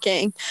keep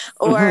talking.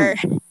 Or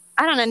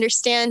I don't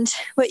understand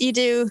what you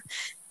do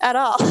at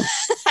all.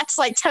 That's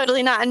like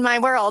totally not in my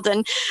world.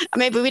 And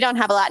maybe we don't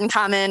have a lot in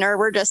common, or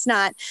we're just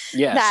not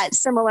that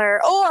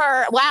similar.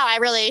 Or, wow, I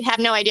really have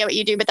no idea what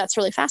you do, but that's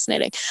really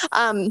fascinating.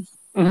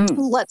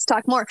 Let's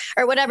talk more,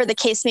 or whatever the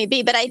case may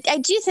be. But I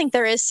do think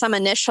there is some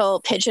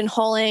initial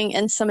pigeonholing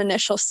and some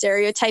initial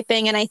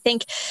stereotyping. And I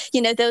think,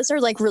 you know, those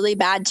are like really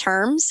bad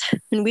terms,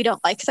 and we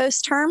don't like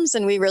those terms,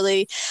 and we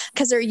really,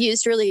 because they're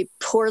used really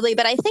poorly.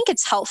 But I think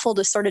it's helpful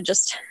to sort of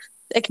just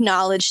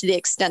acknowledge the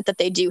extent that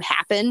they do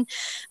happen,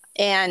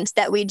 and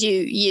that we do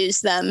use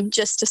them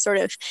just to sort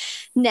of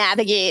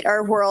navigate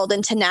our world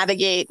and to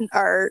navigate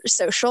our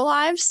social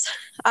lives.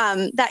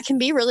 That can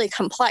be really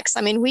complex.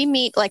 I mean, we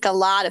meet like a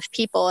lot of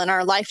people in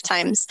our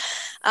lifetimes,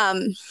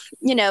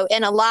 you know,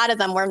 and a lot of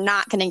them we're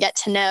not going to get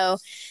to know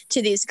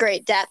to these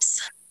great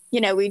depths.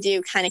 You know, we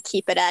do kind of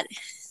keep it at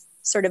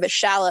sort of a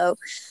shallow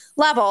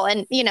level,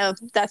 and, you know,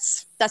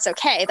 that's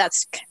okay.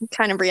 That's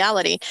kind of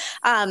reality.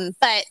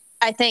 But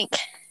I think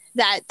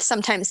that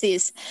sometimes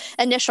these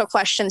initial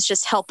questions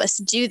just help us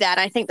do that.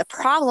 I think the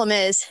problem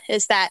is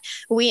that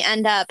we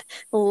end up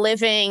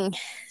living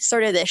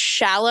sort of this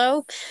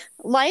shallow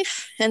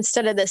life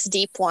instead of this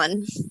deep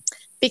one,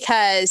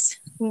 because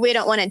we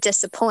don't want to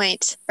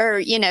disappoint or,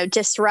 you know,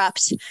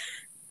 disrupt,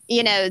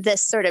 you know,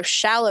 this sort of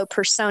shallow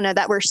persona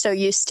that we're so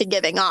used to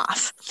giving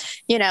off,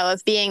 you know,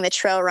 of being the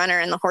trail runner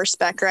and the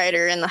horseback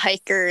rider and the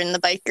hiker and the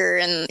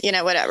biker and, you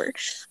know, whatever.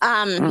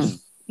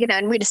 You know,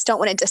 and we just don't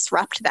want to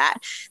disrupt that.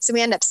 So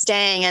we end up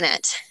staying in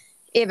it,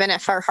 even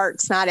if our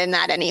heart's not in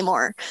that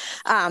anymore.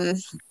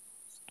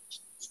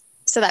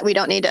 So that we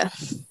don't need to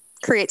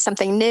create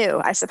something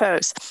new, I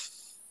suppose.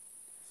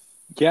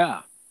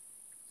 Yeah.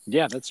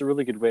 Yeah, that's a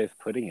really good way of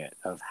putting it,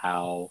 of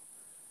how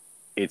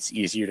it's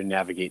easier to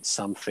navigate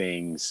some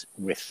things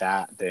with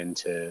that than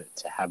to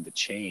have the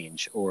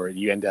change. Or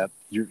you end up,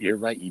 you're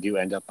right, you do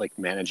end up like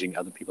managing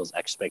other people's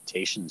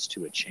expectations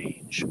to a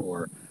change,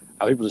 or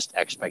other people's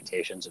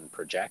expectations and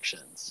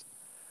projections.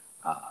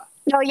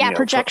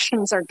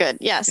 Projections are good.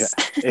 Yes.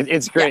 Yeah,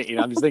 it's great. You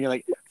know, I'm just thinking,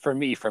 like, for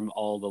me, from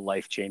all the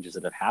life changes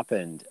that have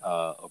happened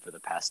over the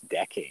past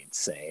decade,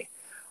 say,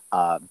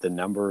 the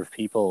number of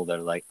people that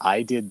are like,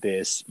 I did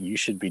this, you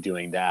should be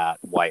doing that.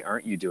 Why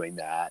aren't you doing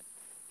that?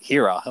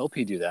 Here, I'll help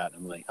you do that.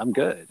 I'm like, I'm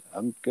good.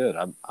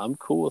 I'm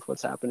cool with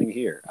what's happening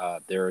here.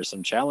 There are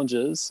some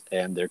challenges,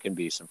 and there can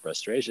be some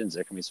frustrations.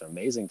 There can be some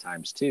amazing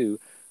times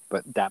too.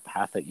 But that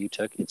path that you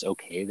took, it's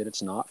okay that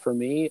it's not for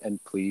me.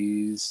 And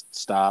please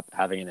stop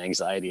having an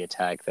anxiety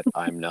attack that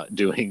I'm not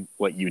doing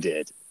what you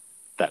did.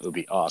 That would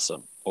be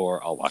awesome.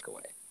 Or I'll walk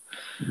away.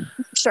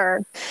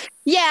 Sure.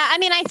 Yeah. I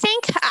mean, I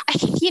think,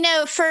 you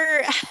know,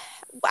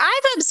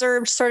 I've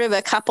observed sort of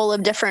a couple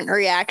of different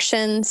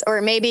reactions, or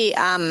maybe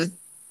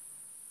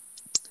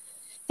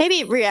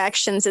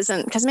reactions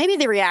isn't, because maybe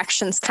the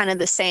reaction's kind of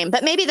the same,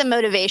 but maybe the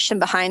motivation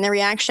behind the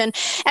reaction.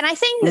 And I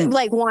think that,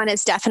 like, one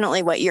is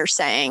definitely what you're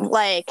saying.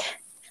 Like,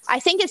 I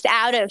think it's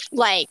out of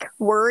like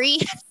worry,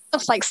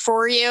 like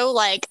for you,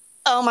 like,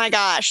 oh my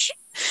gosh,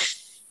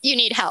 you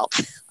need help.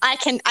 I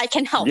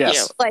can help you.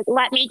 Like,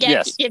 let me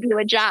give you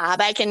a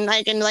job. I can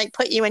like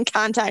put you in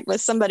contact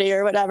with somebody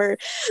or whatever,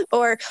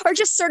 or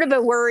just sort of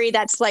a worry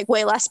that's like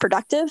way less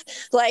productive.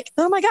 Like,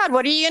 oh my God,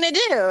 what are you going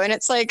to do? And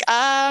it's like,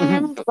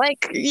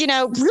 like, you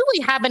know,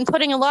 really have been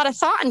putting a lot of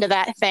thought into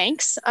that.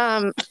 Thanks.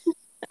 Oh,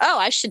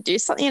 I should do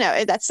something, you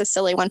know, that's a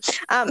silly one.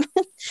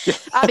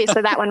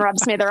 Obviously that one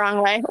rubs me the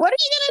wrong way. What are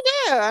you going to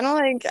do? And I'm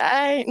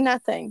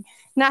like,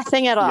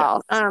 nothing at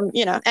all.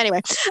 You know,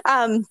 anyway,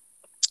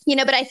 you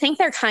know, but I think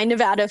they're kind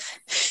of out of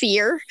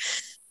fear,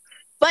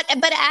 but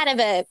out of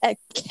a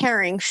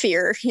caring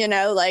fear, you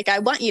know, like, I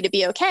want you to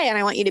be okay and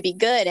I want you to be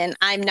good, and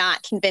I'm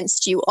not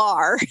convinced you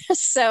are.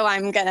 So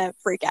I'm going to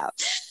freak out.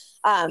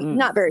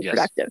 Not very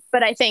productive,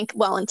 but I think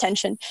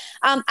well-intentioned.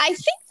 I think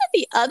that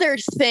the other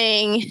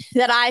thing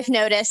that I've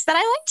noticed, that I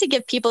like to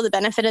give people the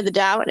benefit of the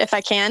doubt, if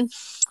I can,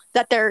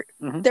 that they're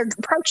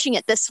approaching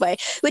it this way,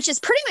 which is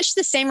pretty much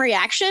the same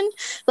reaction.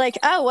 Like,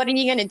 oh, what are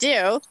you going to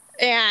do?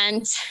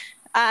 And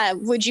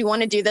would you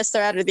want to do this or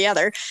that or the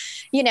other,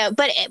 you know,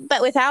 but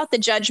without the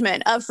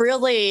judgment of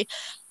really,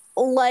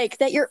 like,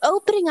 that you're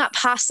opening up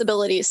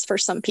possibilities for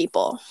some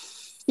people,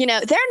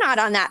 they're not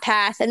on that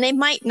path, and they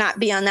might not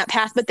be on that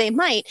path, but they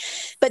might,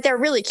 but they're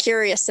really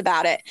curious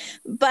about it.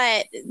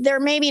 But they're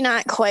maybe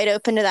not quite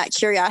open to that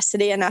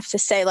curiosity enough to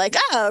say like,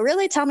 oh,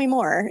 really? Tell me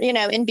more,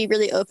 and be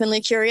really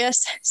openly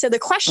curious. So the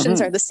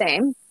questions are the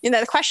same.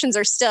 The questions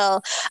are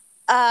still,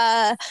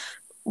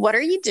 what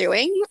are you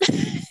doing?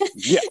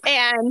 Yeah.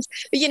 And,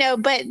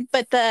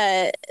 but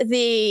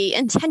the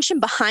intention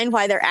behind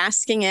why they're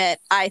asking it,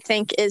 I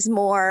think, is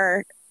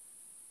more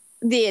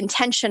the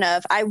intention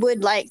of, I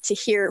would like to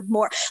hear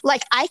more.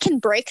 Like, I can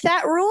break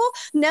that rule.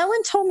 No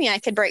one told me I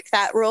could break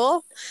that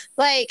rule.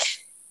 Like,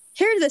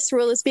 here, this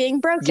rule is being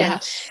broken.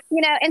 Yes.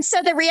 And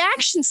so the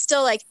reaction's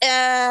still like,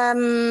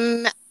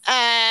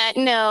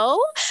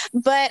 no,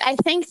 but I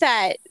think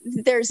that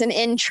there's an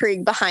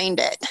intrigue behind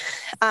it.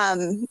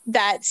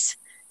 That's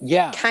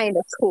kind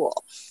of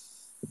cool.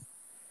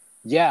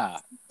 Yeah.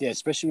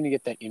 Especially when you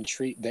get that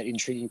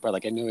intriguing part.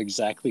 Like, I know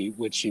exactly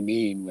what you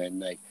mean when,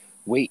 like,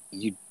 wait,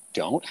 you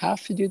don't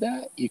have to do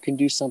that. You can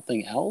do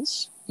something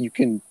else. You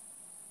can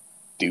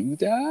do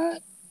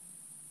that.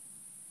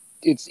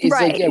 It's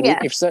right,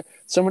 like, if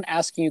someone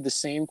asking you the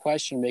same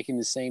question, making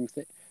the same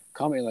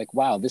comment, like,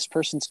 wow, this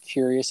person's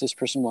curious, this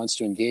person wants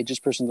to engage, this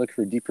person looking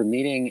for a deeper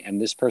meaning,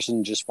 and this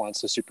person just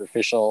wants a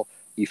superficial,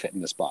 you fit in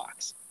this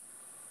box.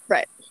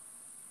 Right.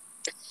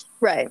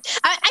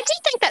 I do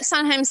think that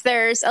sometimes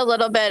there's a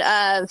little bit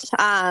of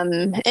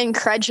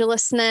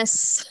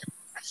incredulousness,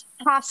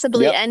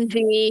 possibly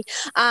envy,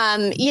 so, and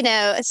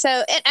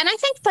I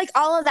think like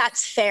all of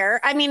that's fair.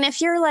 I mean,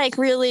 if you're like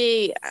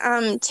really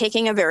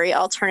taking a very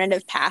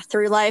alternative path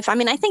through life, I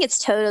mean, I think it's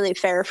totally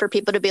fair for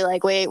people to be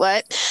like, wait,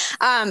 what?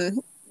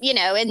 And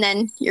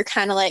then you're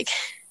kind of like,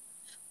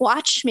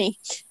 watch me,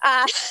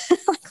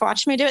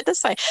 watch me do it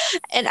this way.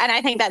 And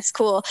I think that's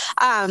cool.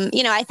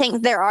 I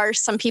think there are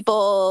some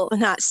people,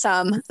 not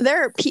some,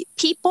 there are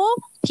people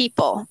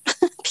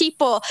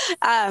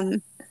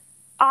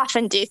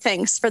often do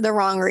things for the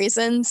wrong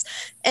reasons,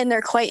 and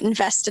they're quite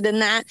invested in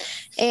that.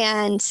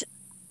 And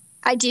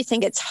I do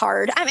think it's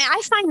hard. I mean,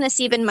 I find this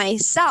even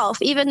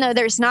myself, even though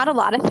there's not a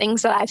lot of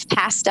things that I've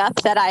passed up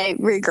that I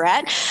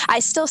regret, I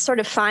still sort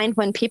of find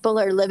when people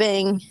are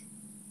living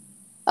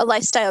a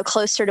lifestyle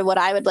closer to what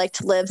I would like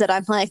to live, that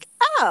I'm like,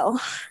 oh,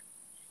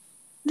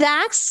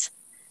 that's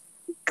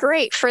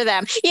great for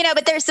them,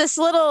 but there's this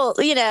little,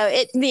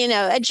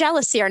 a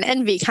jealousy or an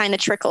envy kind of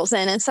trickles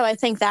in. And so I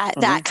think that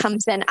that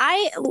comes in.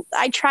 I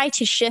try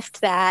to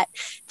shift that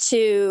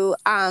to,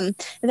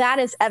 that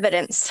is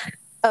evidence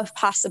of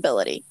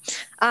possibility.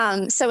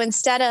 So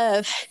instead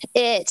of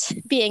it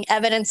being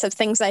evidence of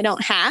things I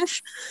don't have,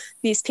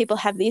 these people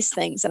have these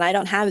things and I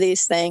don't have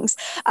these things,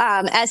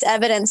 as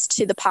evidence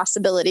to the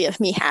possibility of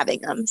me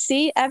having them.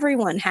 See,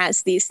 everyone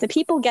has these. The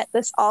people get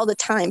this all the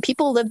time.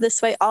 People live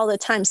this way all the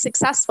time,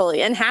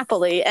 successfully and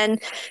happily,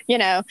 and,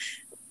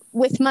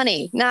 with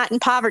money, not in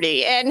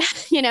poverty, and,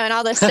 and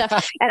all this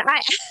stuff.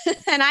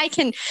 And I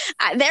can,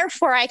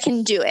 therefore I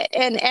can do it.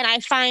 And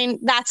I find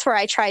that's where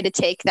I try to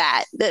take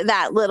that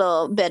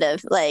little bit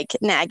of like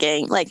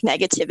nagging, like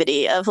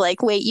negativity of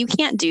like, wait, you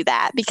can't do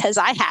that because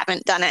I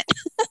haven't done it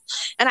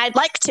and I'd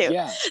like to.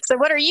 Yeah. So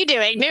what are you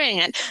doing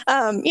it?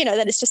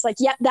 That it's just like,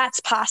 yep, that's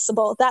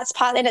possible.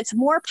 And it's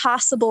more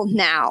possible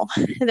now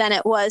than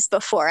it was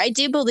before. I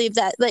do believe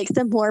that like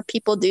the more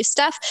people do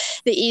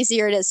stuff, the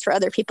easier it is for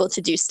other people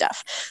to do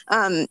stuff.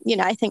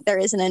 I think there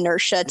is an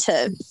inertia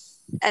to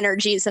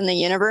energies in the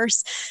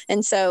universe.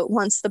 And so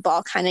once the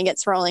ball kind of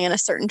gets rolling in a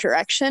certain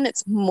direction,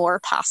 it's more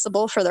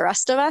possible for the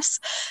rest of us,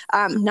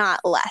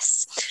 not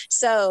less.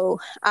 So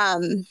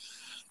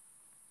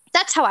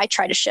that's how I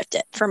try to shift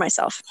it for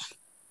myself.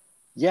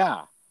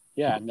 Yeah.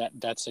 And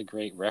that's a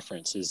great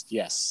reference is,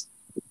 yes,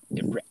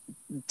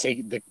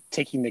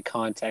 taking the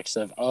context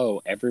of,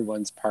 oh,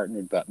 everyone's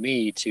partnered but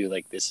me, to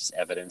like, this is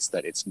evidence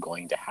that it's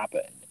going to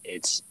happen.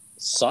 It's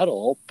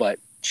subtle, but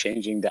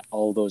changing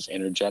all those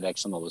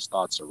energetics and all those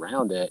thoughts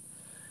around it,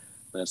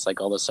 and it's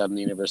like all of a sudden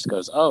the universe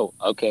goes, oh,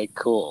 okay,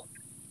 cool,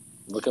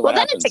 look at what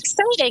happens. Then it's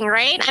exciting,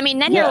 right? I mean,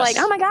 then you're like,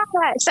 oh my god.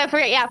 So if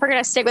we're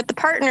going to stick with the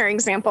partner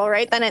example,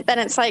 right, then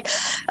it's like,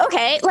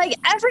 okay, like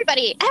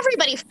everybody,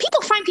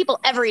 people find people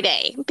every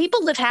day,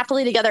 people live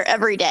happily together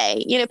every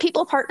day,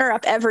 people partner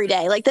up every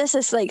day. Like, this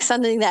is like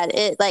something that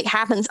it like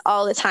happens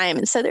all the time.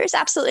 And so there's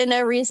absolutely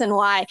no reason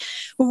why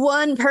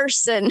one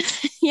person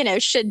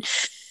should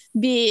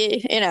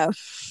be,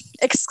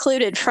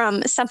 excluded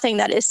from something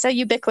that is so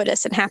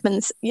ubiquitous and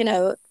happens,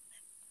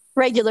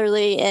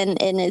 regularly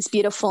and is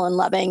beautiful and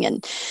loving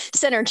and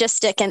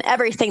synergistic and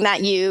everything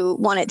that you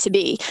want it to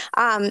be.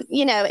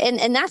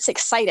 And that's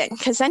exciting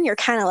because then you're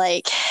kind of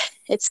like,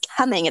 it's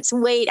coming,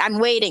 I'm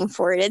waiting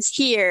for it. It's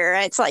here.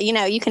 It's like,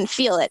 you can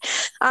feel it.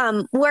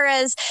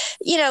 Whereas,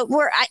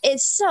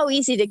 it's so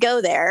easy to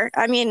go there.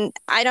 I mean,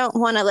 I don't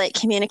want to like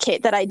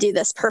communicate that I do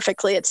this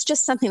perfectly. It's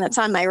just something that's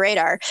on my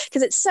radar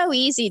because it's so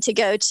easy to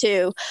go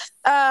to,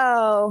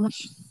 oh,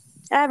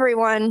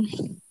 everyone's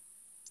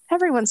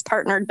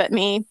partnered but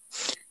me.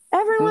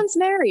 Everyone's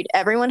married.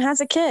 Everyone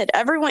has a kid.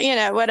 Everyone,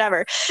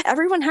 whatever.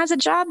 Everyone has a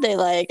job they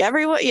like.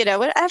 Everyone,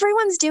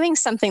 everyone's doing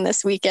something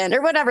this weekend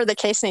or whatever the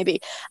case may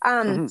be.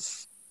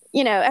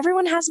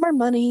 Everyone has more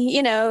money,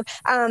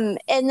 and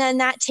then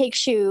that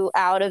takes you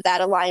out of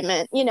that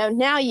alignment.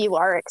 Now you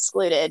are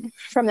excluded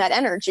from that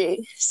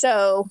energy.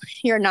 So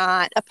you're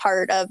not a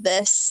part of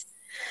this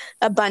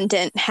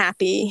abundant,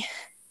 happy,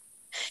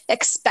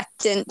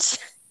 expectant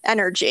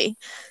energy,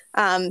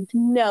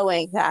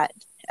 knowing that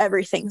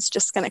everything's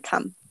just going to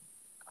come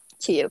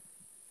to you.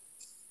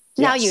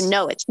 Yes.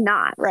 Now it's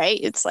not, right?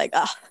 It's like,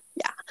 oh,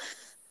 yeah,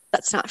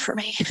 that's not for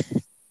me.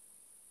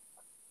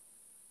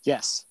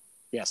 Yes,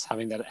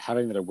 having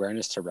that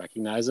awareness to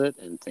recognize it,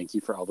 and thank you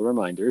for all the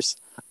reminders.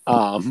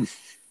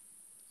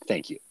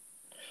 Thank you.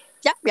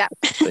 Yeah.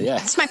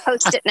 It's my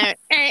Post-it note.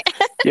 All right.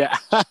 Yeah.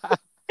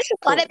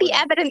 Let it be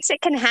evidence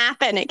it can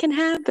happen. It can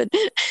happen.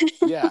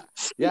 Yeah.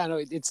 No,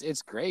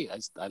 it's great.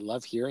 I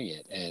love hearing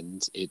it,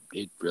 and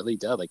it really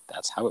does. Like,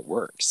 that's how it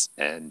works,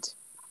 and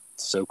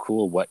so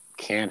cool what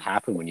can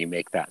happen when you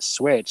make that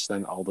switch.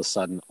 Then all of a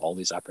sudden, all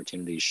these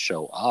opportunities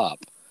show up.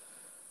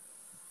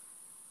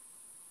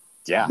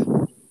 Yeah.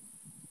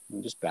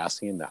 I'm just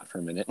basking in that for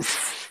a minute.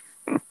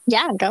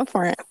 Yeah, go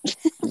for it.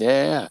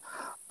 Yeah.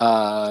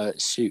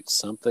 Shoot,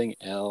 something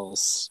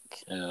else.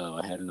 Oh,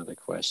 I had another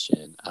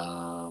question.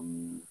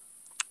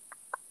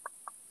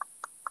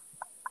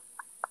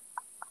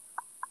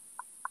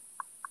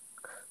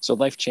 So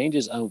life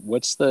changes.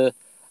 What's the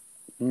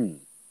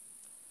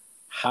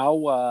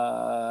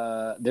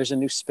how there's a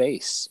new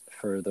space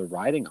for the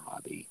writing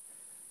hobby?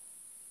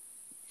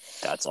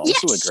 That's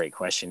also a great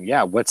question.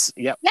 Yeah. What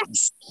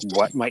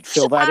might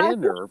fill that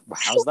in, or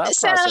how's that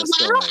process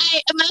going?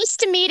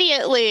 Most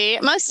immediately,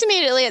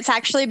 it's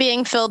actually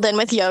being filled in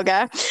with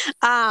yoga.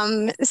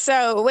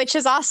 Which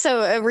is also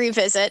a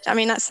revisit. I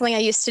mean, that's something I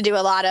used to do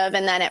a lot of,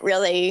 and then it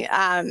really,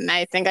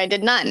 I think I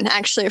did none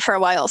actually for a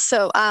while.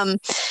 So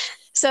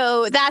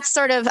that's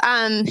sort of,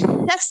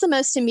 that's the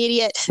most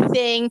immediate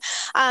thing,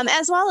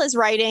 as well as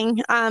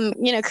writing,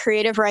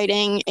 creative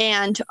writing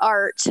and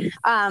art.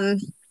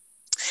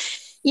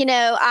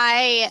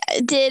 I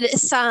did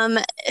some,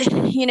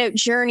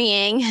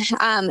 journeying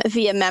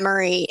via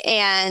memory,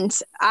 and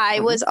I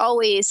was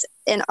always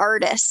an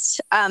artist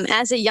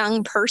as a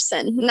young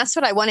person, and that's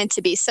what I wanted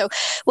to be. So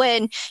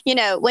when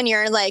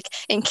you're like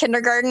in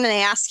kindergarten and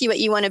they ask you what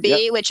you want to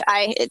be, which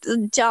I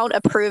don't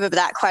approve of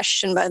that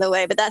question, by the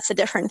way, but that's a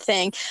different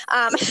thing.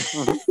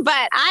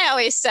 But I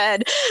always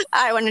said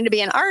I wanted to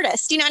be an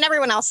artist, and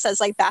everyone else says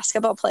like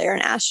basketball player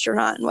and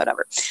astronaut and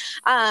whatever.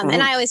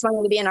 And I always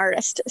wanted to be an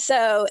artist.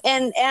 So,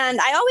 and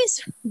I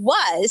always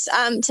was,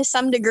 to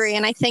some degree.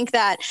 And I think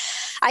that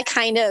I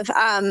kind of,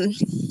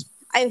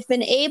 I've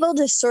been able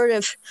to sort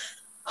of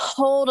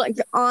hold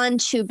on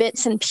to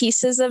bits and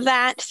pieces of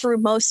that through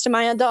most of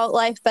my adult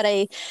life. But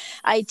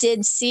I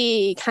did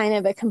see kind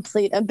of a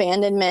complete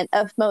abandonment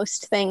of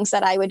most things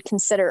that I would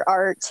consider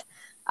art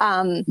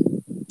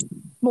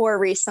more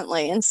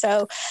recently. And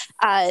so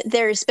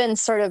there's been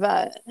sort of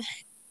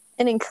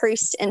an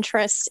increased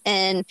interest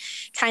in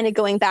kind of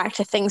going back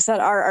to things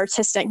that are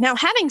artistic. Now,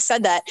 having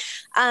said that,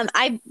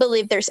 I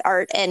believe there's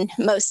art in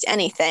most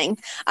anything.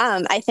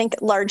 I think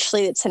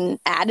largely it's an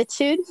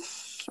attitude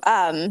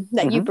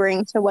that you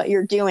bring to what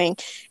you're doing.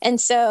 And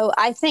so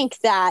I think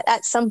that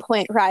at some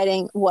point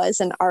writing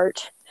was an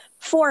art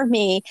for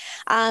me.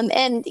 And,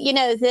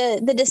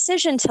 the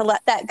decision to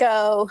let that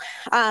go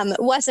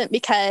wasn't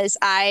because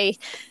I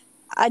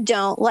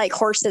don't like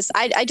horses.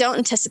 I don't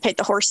anticipate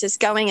the horses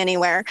going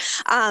anywhere.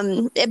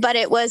 But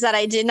it was that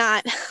I did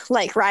not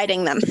like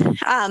riding them.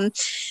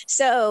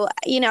 So,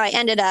 I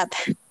ended up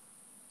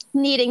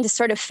needing to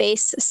sort of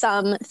face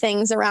some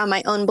things around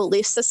my own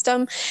belief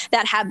system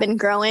that have been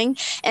growing.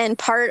 And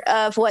part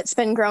of what's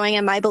been growing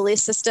in my belief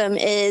system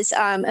is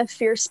a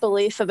fierce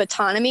belief of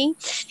autonomy.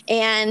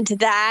 And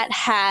that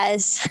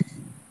has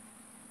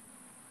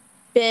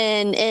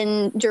been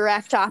in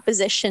direct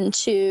opposition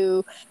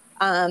to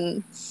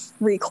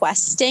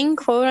requesting,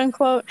 quote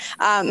unquote,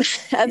 a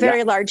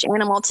very large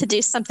animal to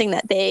do something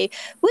that they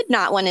would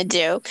not want to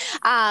do.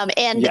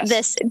 And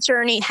this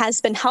journey has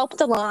been helped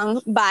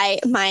along by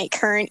my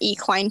current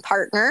equine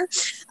partner.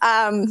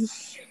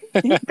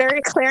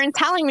 Very clear in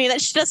telling me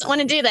that she doesn't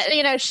want to do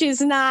that. She's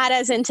not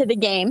as into the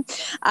game.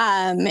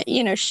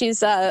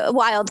 She's a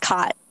wild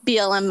caught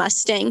BLM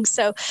Mustang.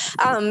 So,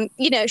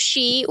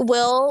 she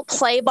will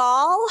play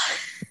ball,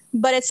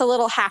 but it's a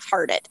little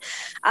half-hearted.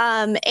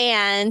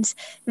 And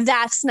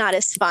that's not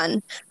as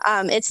fun.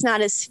 It's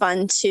not as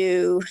fun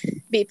to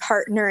be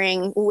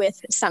partnering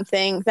with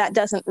something that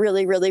doesn't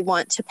really, really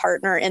want to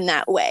partner in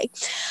that way.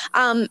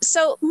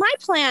 So my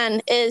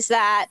plan is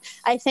that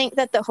I think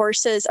that the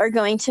horses are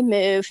going to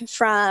move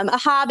from a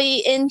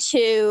hobby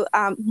into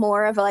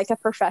more of like a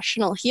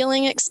professional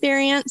healing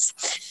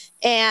experience.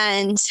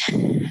 And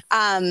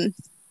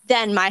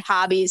then my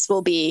hobbies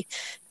will be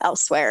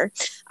elsewhere.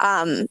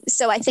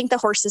 So I think the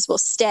horses will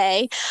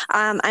stay.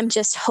 I'm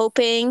just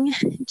hoping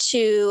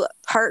to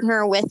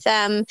partner with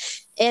them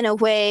in a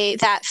way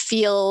that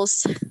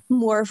feels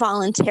more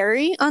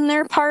voluntary on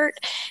their part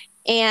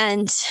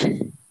and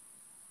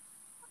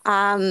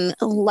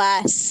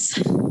less,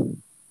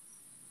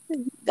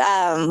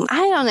 I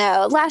don't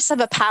know, less of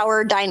a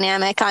power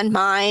dynamic on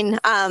mine,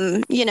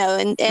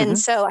 and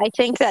so I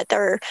think that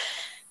they're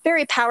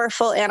very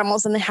powerful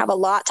animals and they have a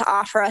lot to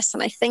offer us.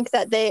 And I think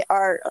that they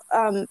are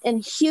in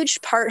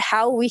huge part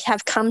how we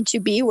have come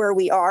to be where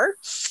we are,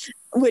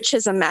 which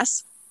is a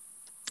mess.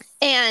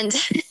 And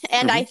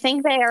I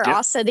think they are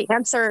also the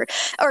answer,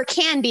 or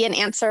can be an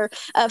answer,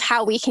 of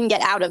how we can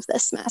get out of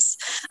this mess.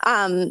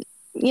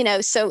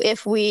 So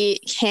if we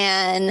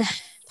can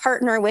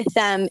partner with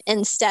them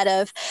instead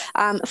of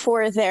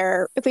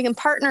if we can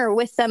partner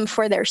with them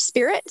for their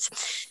spirit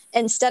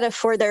instead of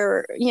for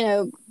their,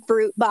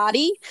 brute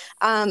body,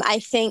 I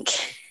think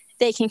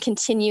they can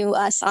continue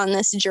us on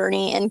this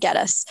journey and get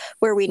us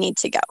where we need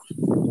to go.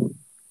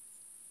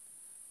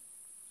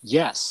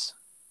 Yes,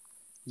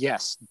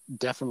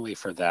 definitely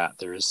for that.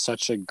 There is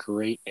such a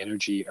great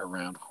energy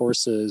around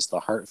horses, the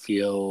heart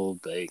field,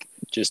 like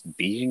just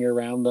being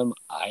around them.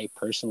 I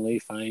personally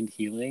find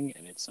healing,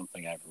 and it's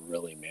something I've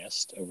really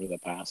missed over the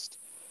past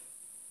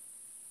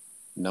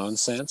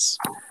nonsense.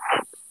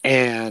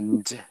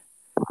 And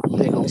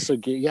they also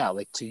give,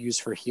 to use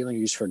for healing,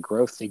 use for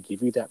growth, they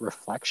give you that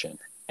reflection.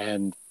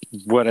 And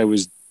what I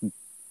was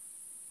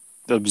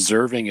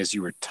observing as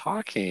you were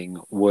talking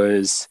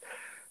was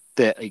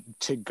that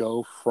to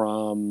go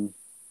from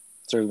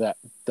sort of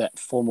that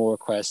formal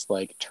request,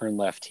 like turn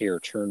left here,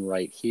 turn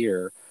right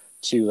here,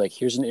 to like,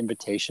 here's an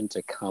invitation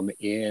to come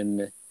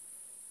in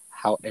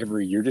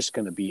however you're just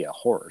going to be a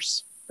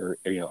horse, or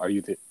are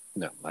you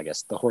I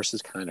guess the horse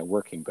is kind of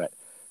working, but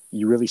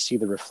you really see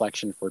the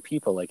reflection for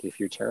people. Like if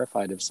you're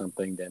terrified of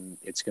something, then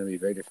it's going to be a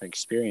very different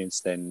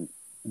experience than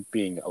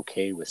being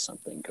okay with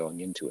something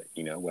going into it,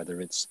 whether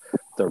it's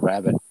the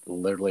rabbit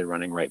literally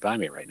running right by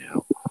me right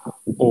now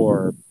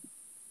or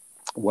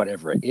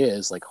whatever it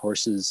is. Like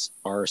horses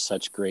are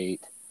such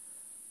great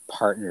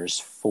partners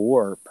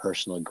for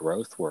personal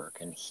growth work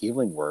and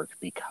healing work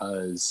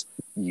because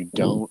you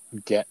don't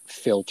get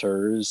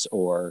filters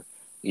or,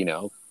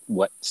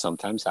 what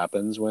sometimes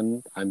happens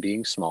when I'm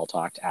being small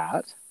talked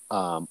at.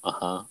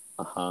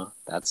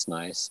 That's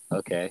nice.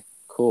 Okay,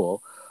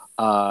 cool.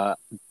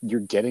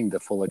 You're getting the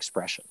full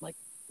expression. Like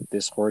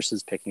this horse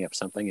is picking up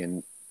something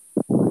and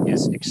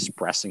is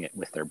expressing it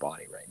with their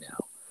body right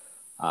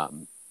now.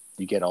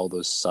 You get all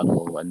those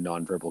subtle and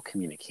nonverbal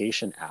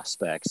communication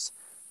aspects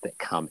that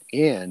come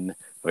in,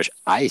 which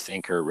I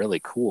think are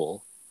really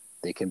cool.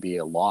 They can be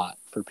a lot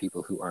for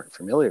people who aren't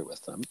familiar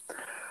with them.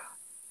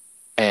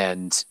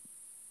 And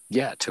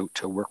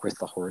to work with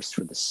the horse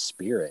for the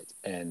spirit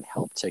and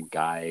help to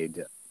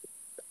guide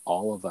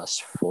all of us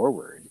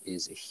forward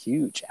is a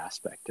huge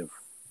aspect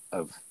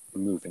of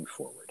moving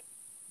forward.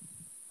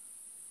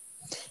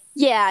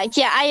 Yeah,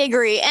 I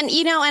agree. And,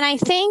 and I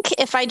think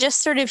if I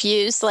just sort of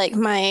use like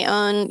my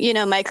own,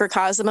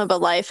 microcosm of a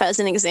life as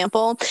an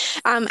example,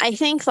 I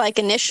think like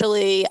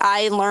initially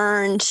I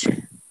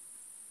learned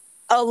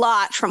a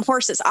lot from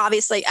horses,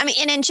 obviously. I mean,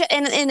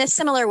 in a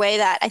similar way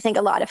that I think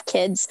a lot of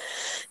kids,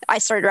 I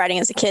started riding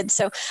as a kid.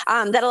 So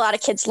that a lot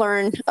of kids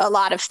learn a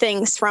lot of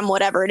things from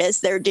whatever it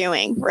is they're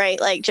doing, right?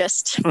 Like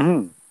just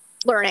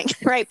learning,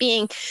 right?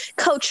 Being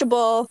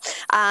coachable,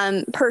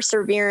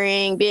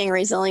 persevering, being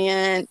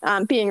resilient,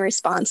 being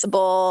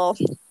responsible,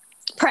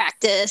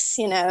 practice,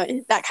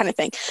 that kind of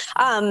thing.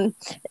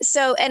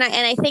 So, and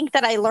I think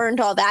that I learned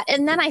all that.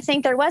 And then I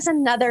think there was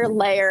another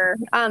layer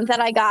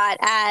that I got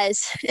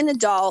as an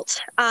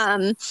adult,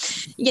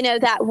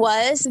 that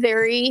was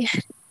very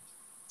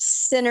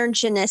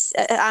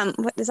synergistic.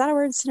 What is that a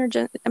word?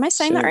 Am I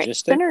saying that right?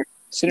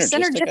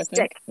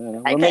 Synergistic.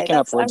 We're making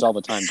up words all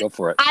the time. Go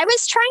for it. I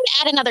was trying to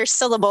add another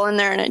syllable in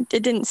there and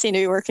it didn't seem to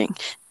be working.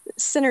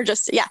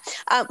 Synergistic. Yeah.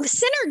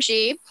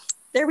 Synergy.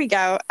 There we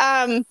go.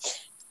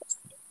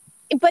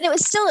 But it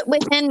was still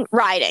within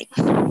riding.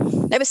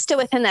 It was still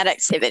within that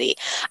activity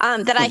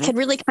that I could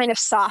really kind of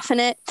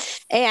soften it.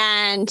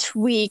 And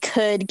we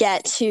could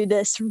get to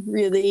this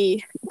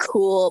really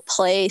cool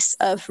place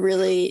of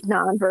really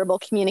nonverbal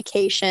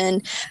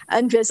communication,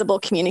 invisible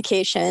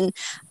communication.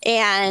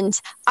 And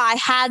I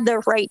had the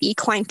right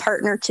equine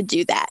partner to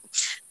do that.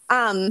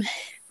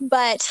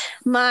 But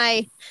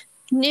my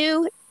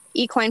new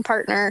equine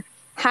partner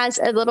has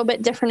a little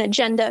bit different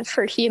agenda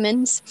for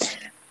humans.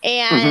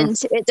 And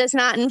it does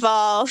not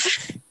involve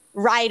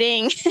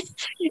riding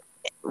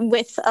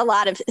with a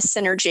lot of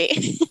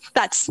synergy.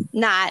 That's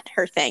not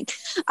her thing.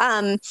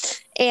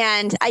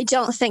 And I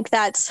don't think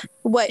that's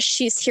what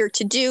she's here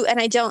to do.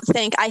 And I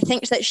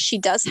think that she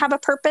does have a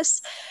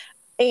purpose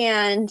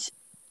and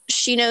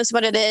she knows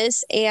what it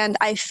is. And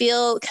I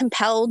feel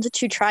compelled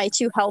to try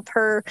to help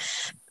her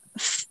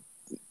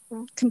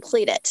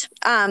complete it,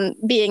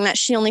 being that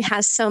she only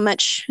has so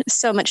much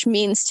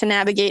means to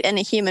navigate in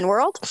a human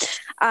world.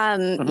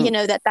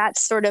 That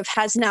sort of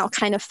has now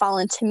kind of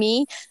fallen to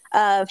me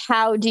of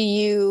how do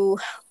you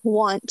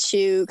want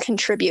to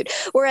contribute?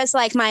 Whereas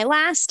like my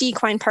last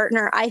equine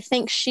partner, I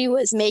think she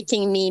was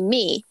making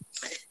me.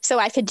 so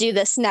I could do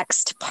this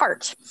next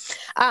part.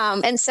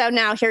 And so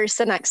now here's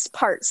the next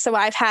part. So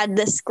I've had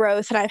this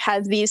growth and I've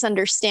had these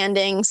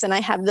understandings and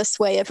I have this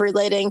way of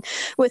relating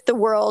with the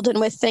world and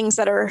with things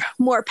that are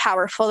more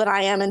powerful than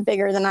I am and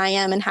bigger than I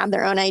am and have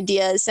their own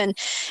ideas. And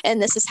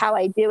this is how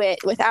I do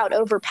it without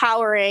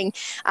overpowering,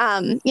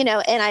 and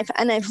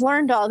I've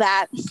learned all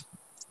that.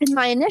 And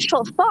my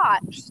initial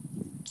thought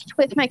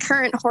with my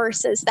current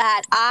horse is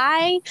that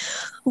I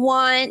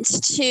want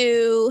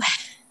to,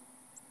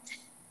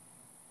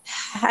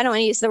 I don't want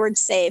to use the word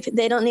save.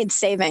 They don't need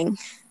saving,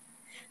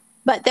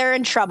 but they're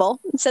in trouble.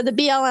 So the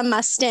BLM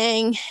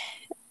Mustang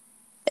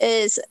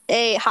is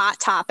a hot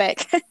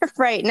topic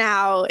right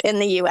now in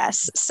the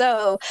US.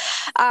 So,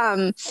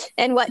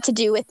 and what to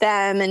do with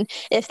them and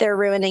if they're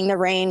ruining the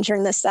range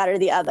or this, that, or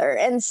the other.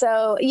 And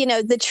so,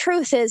 the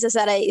truth is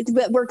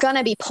that we're going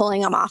to be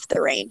pulling them off the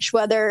range,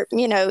 whether,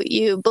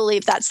 you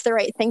believe that's the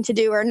right thing to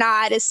do or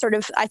not is sort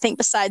of, I think,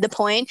 beside the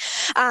point,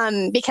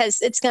 because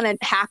it's going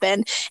to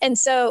happen. And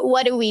so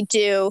what do we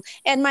do?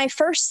 And my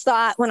first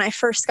thought when I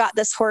first got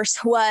this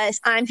horse was,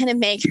 I'm going to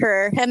make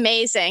her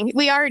amazing.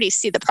 We already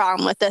see the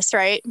problem with this,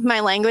 right?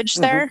 My language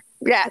there.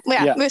 Mm-hmm.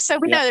 Yeah. So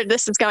we know that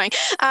this is going,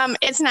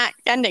 it's not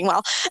ending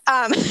well.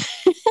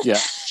 Yeah.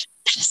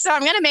 So I'm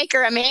going to make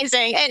her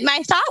amazing. And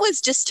my thought was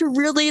just to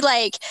really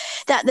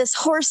that this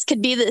horse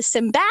could be this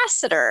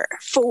ambassador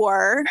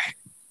for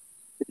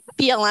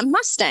BLM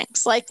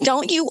Mustangs.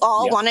 Don't you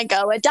all want to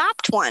go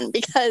adopt one?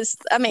 Because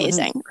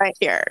amazing right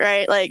here,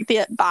 right?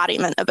 The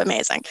embodiment of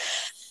amazing.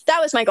 That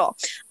was my goal.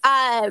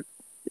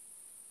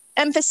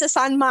 Emphasis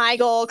on my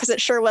goal because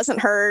it sure wasn't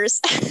hers.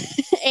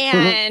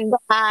 And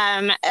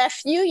a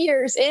few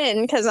years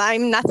in, because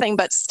I'm nothing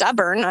but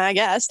stubborn, I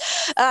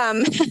guess,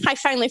 I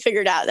finally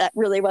figured out that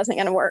really wasn't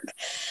going to work.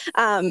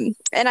 And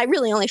I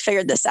really only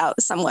figured this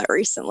out somewhat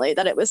recently,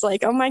 that it was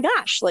oh my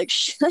gosh,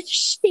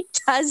 she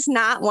does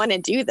not want to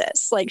do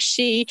this.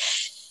 She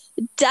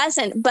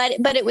doesn't, but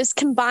it was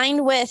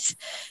combined with,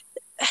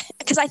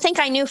 because I think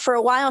I knew for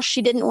a while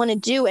she didn't want to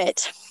do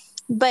it.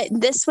 But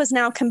this was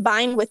now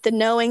combined with the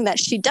knowing that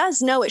she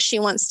does know what she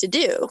wants to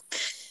do.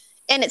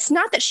 And it's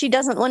not that she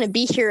doesn't want to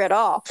be here at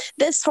all.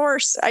 This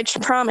horse, I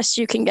promise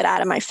you, can get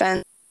out of my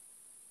fence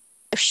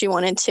if she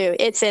wanted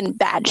to. It's in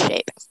bad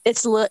shape.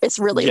 It's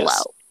really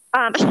low.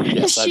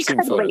 Yes, she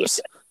could leave.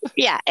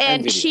 Yeah,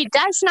 and she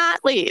does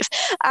not leave.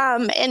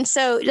 And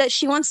so that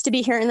she wants to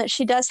be here and that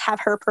she does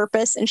have her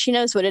purpose and she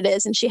knows what it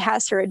is and she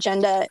has her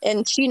agenda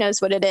and she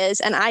knows what it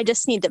is. And I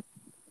just need to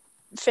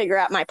figure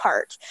out my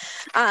part.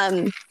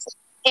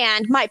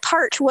 And my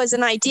part was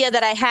an idea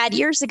that I had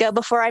years ago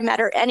before I met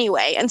her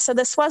anyway. And so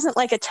this wasn't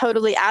a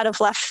totally out of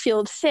left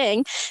field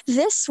thing.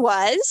 This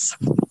was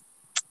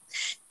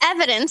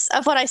evidence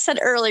of what I said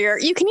earlier.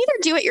 You can either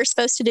do what you're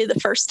supposed to do the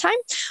first time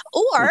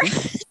or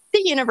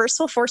the universe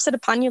will force it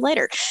upon you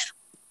later.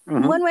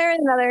 One way or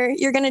another,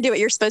 you're going to do what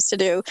you're supposed to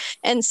do.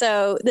 And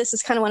so this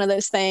is kind of one of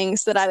those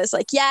things that I was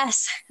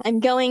yes, I'm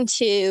going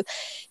to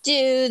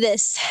do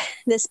this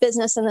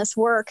business and this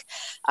work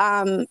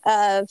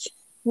of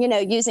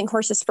using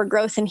horses for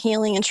growth and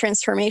healing and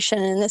transformation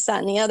and this, that,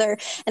 and the other.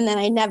 And then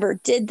I never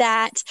did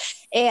that.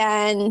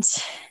 And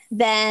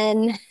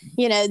then,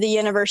 the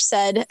universe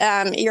said,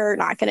 you're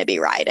not going to be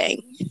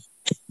riding.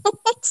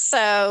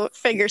 So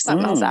figure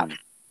something else out.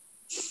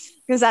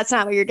 Because that's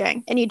not what you're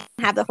doing. And you don't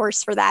have the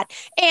horse for that.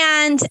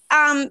 And,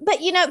 but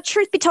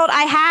truth be told,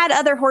 I had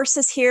other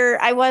horses here.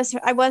 I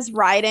was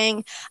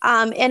riding,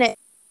 and it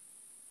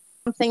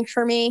something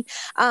for me,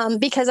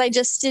 because I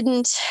just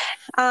didn't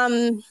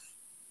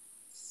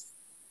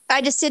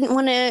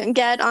want to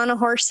get on a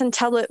horse and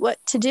tell it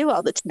what to do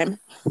all the time.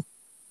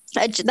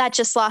 That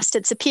just lost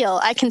its appeal.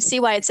 I can see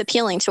why it's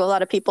appealing to a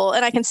lot of people,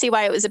 and I can see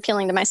why it was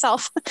appealing to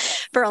myself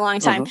for a long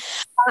time.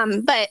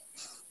 But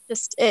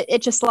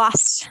it just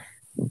lost.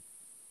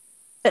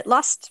 It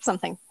lost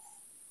something.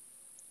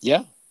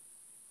 Yeah.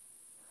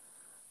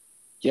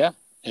 Yeah,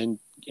 and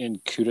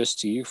kudos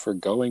to you for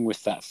going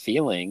with that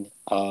feeling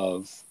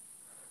of,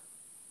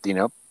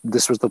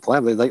 this was the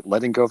plan.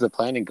 Letting go of the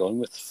plan and going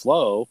with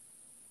flow.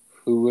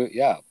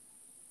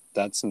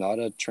 That's not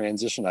a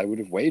transition I would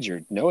have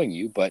wagered knowing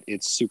you, but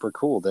it's super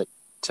cool that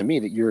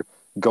you're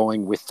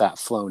going with that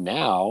flow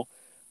now.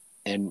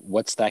 And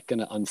what's that going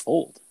to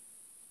unfold?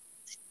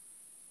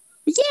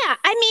 Yeah,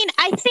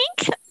 I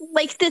think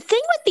the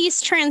thing with these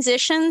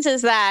transitions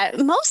is that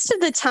most of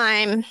the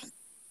time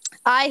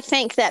I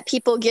think that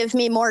people give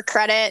me more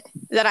credit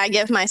than I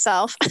give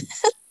myself.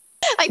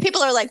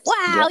 People are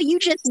wow, you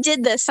just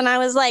did this. And I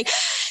was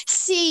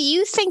see,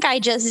 you think I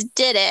just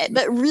did it,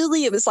 but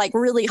really it was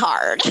really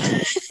hard.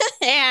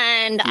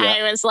 And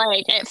I was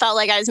it felt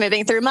like I was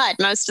moving through mud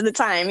most of the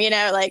time,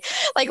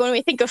 when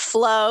we think of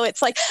flow,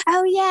 it's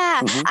oh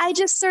yeah, I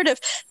just sort of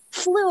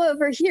flew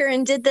over here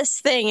and did this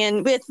thing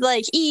and with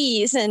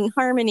ease and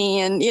harmony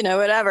and,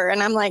 whatever.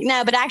 And I'm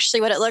no, but actually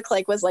what it looked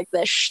like was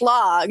this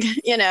slog,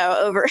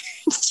 over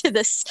to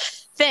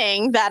this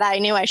thing that I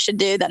knew I should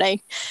do that I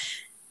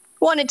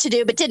wanted to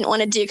do but didn't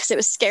want to do because it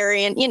was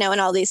scary, and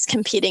and all these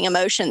competing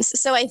emotions.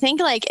 So I think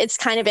like it's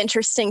kind of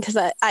interesting because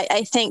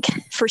I think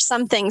for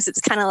some things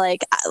it's kind of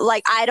like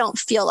I don't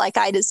feel like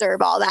I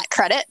deserve all that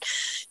credit,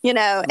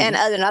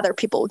 and other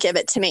people will give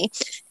it to me.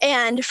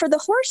 And for the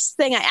horse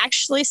thing, I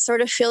actually sort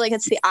of feel like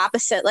it's the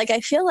opposite. Like I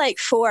feel like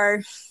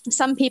for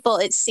some people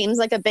it seems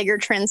like a bigger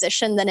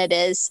transition than it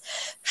is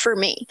for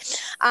me,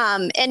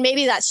 and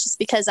maybe that's just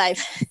because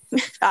I've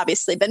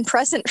obviously been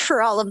present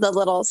for all of the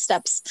little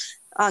steps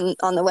on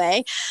the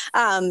way,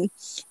 that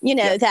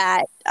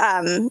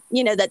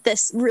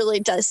this really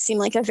does seem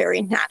like a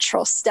very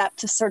natural step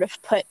to sort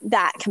of put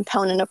that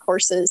component of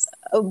horses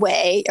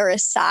away or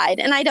aside.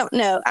 And I don't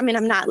know, I mean,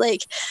 I'm not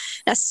like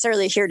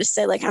necessarily here to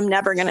say like I'm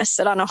never going to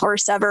sit on a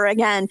horse ever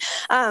again,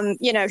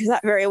 because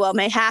that very well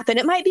may happen.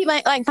 It might be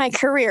my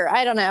career,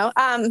 I don't know,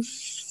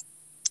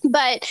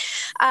 but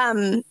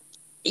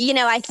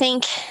I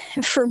think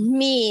for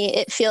me,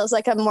 it feels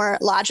like a more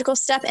logical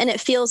step, and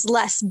it feels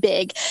less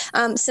big,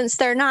 since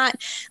they're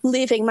not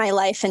leaving my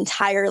life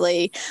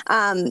entirely.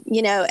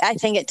 I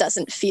think it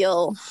doesn't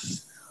feel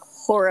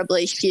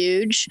horribly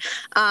huge,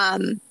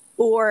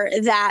 or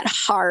that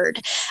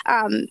hard.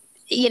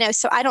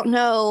 So I don't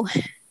know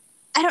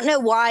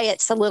why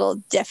it's a little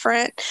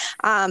different.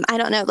 I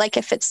don't know, like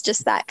if it's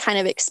just that kind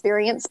of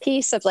experience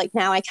piece of like,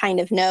 now I kind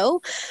of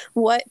know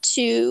what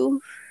to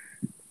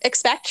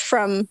expect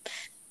from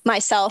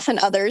myself and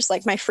others,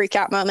 like my freak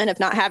out moment of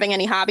not having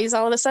any hobbies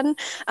all of a sudden.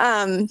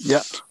 And,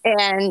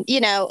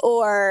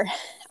 or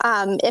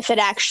if it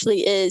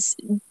actually is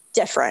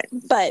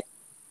different, but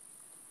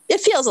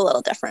it feels a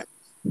little different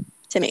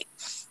to me.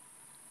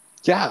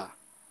 Yeah.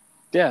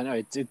 Yeah.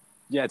 No,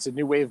 it's a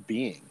new way of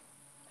being,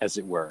 as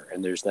it were.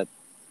 And there's that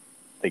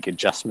like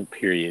adjustment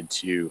period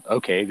to,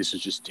 okay, this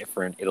is just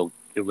different. It'll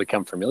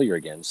become familiar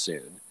again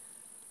soon.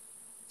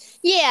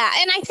 Yeah.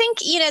 And I think,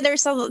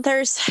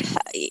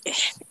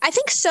 I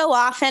think so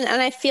often,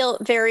 and I feel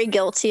very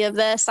guilty of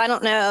this. I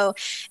don't know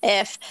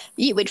if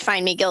you would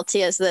find me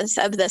guilty of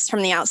this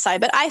from the outside,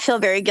 but I feel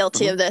very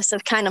guilty of this,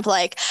 of kind of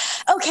like,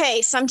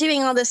 okay, so I'm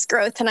doing all this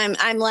growth and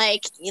I'm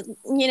like,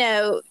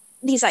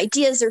 these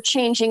ideas are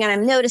changing and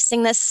I'm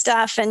noticing this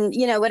stuff and,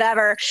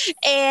 whatever.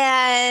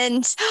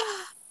 And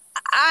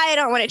I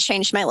don't want to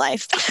change my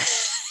life.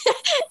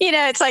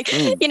 It's like,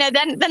 then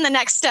the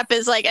next step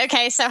is like,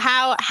 okay, so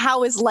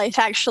how is life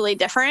actually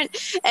different?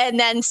 And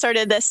then sort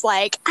of this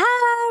like,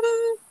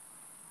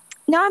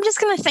 no, I'm just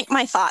going to think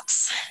my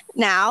thoughts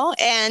now.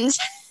 And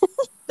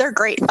they're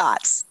great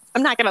thoughts.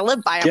 I'm not going to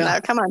live by them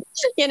though. Come on,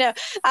 and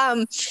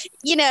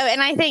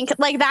I think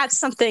like, that's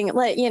something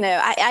like,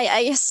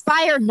 I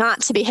aspire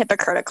not to be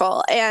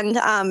hypocritical, and,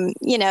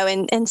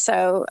 and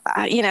so,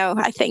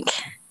 I think,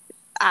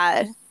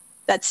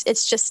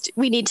 it's just,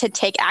 we need to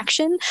take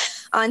action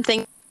on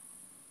things.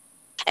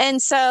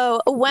 And so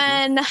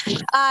when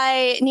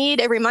I need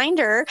a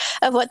reminder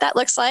of what that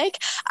looks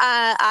like,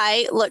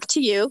 I look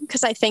to you,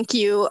 because I think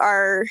you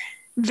are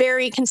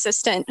very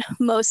consistent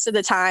most of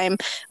the time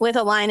with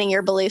aligning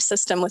your belief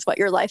system with what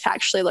your life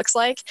actually looks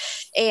like.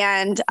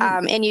 And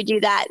you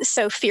do that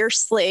so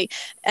fiercely.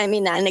 I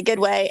mean that in a good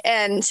way.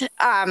 And,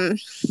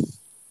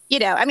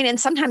 and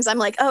sometimes I'm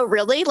like, oh,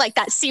 really? Like,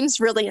 that seems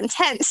really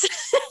intense,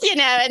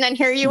 and then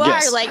here you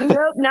are like,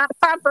 nope, not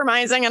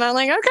compromising. And I'm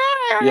like,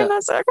 okay,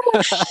 that's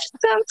okay.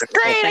 Sounds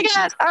great, I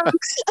guess.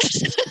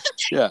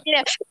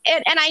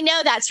 And I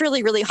know that's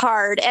really, really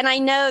hard. And I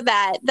know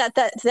that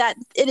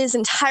it is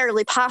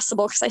entirely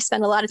possible, because I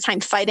spend a lot of time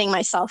fighting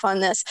myself on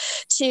this,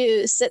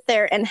 to sit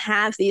there and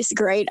have these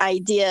great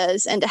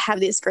ideas and to have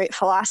these great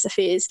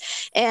philosophies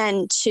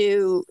and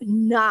to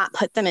not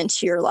put them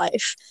into your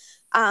life.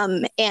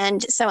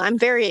 And so I'm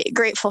very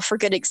grateful for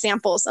good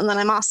examples. And then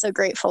I'm also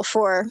grateful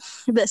for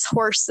this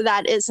horse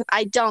that is,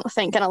 I don't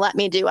think, going to let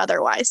me do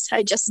otherwise.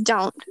 I just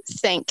don't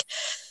think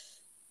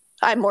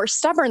I'm more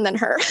stubborn than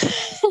her.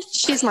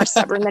 She's more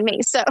stubborn than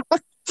me. So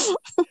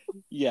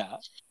yeah.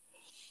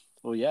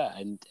 Well, yeah.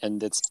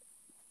 And it's,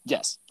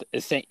 yes.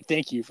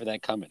 Thank you for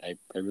that comment. I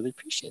really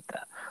appreciate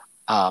that.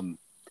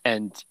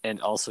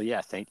 And also,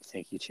 yeah, thank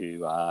you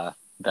to,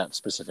 that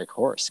specific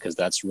horse, because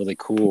that's really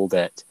cool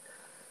that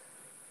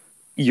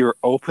you're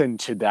open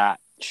to that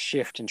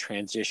shift and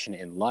transition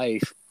in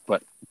life,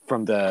 but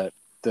from the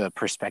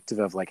perspective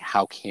of like,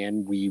 how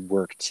can we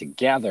work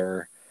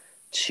together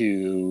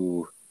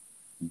to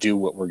do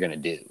what we're going to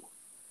do?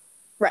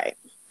 Right.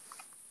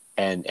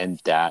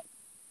 And that,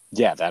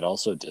 yeah, that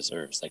also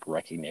deserves like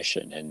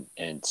recognition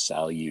and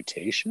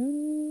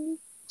celebration.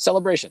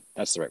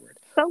 That's the right word.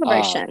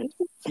 Celebration.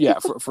 Yeah.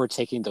 For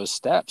taking those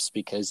steps,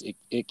 because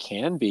it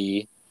can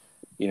be,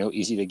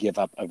 easy to give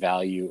up a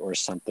value or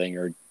something,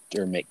 or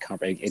make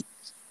compromise.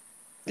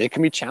 It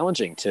can be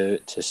challenging to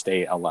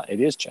stay aligned. It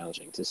is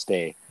challenging to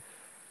stay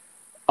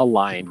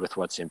aligned with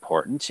what's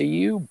important to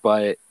you,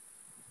 but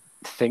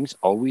things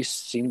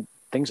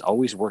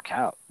always work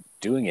out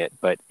doing it,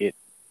 but it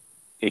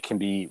can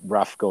be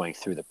rough going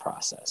through the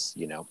process,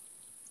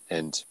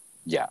 and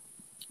yeah.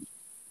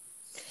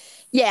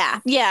 Yeah,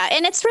 yeah,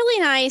 and it's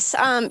really nice.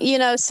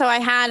 So I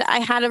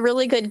had a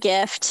really good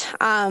gift,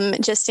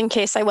 just in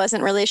case I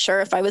wasn't really sure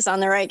if I was on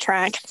the right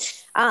track.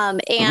 Hmm.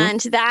 And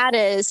that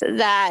is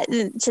that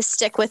to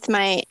stick with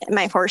my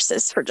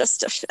horses for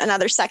just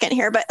another second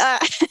here, but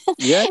and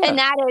Yeah.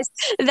 that is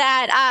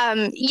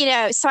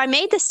that so I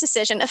made this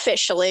decision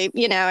officially.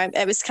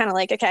 I was kind of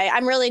like, okay,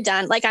 I'm really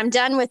done. Like I'm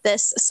done with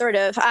this sort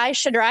of I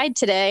should ride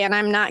today, and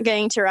I'm not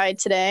going to ride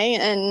today,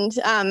 and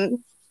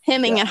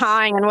hemming Yeah. and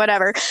hawing and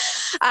whatever.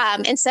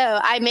 And so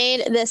I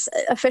made this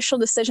official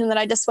decision that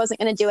I just wasn't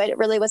going to do it. It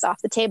really was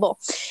off the table.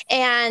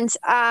 And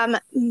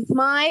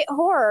my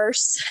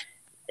horse,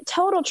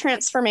 total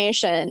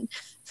transformation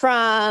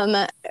from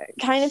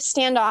kind of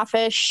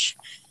standoffish,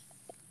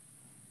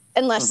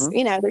 unless,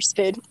 Hmm. there's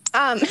food.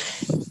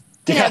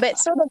 Yeah. But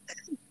sort of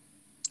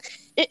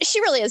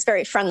she really is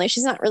very friendly.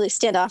 She's not really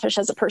standoffish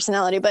as a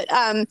personality, but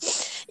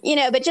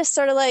but just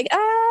sort of like,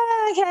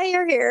 okay,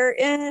 you're here,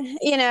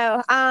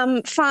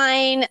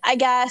 fine, I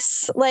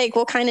guess. Like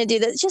we'll kind of do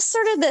this. Just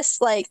sort of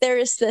this, like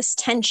there's this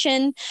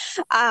tension,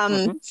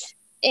 Hmm.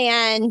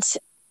 and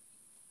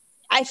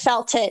I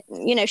felt it.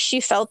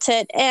 She felt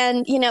it,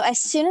 and as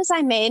soon as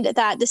I made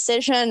that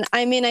decision,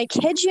 I mean, I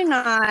kid you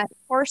not,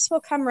 horse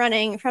will come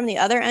running from the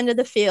other end of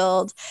the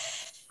field,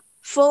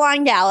 full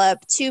on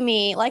gallop to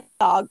me like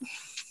a dog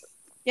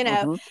you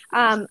know,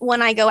 Hmm.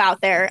 when I go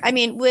out there. I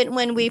mean,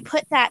 when we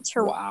put that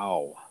to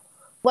Wow.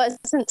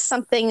 wasn't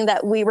something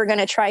that we were going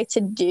to try to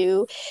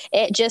do.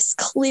 It just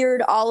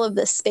cleared all of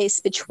the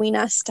space between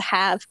us to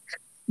have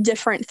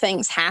different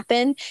things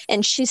happen.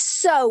 And she's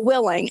so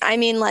willing. I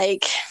mean,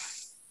 like,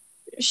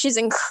 she's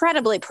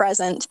incredibly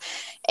present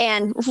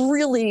and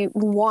really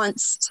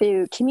wants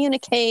to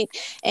communicate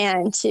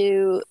and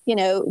to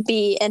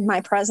be in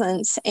my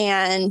presence,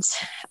 and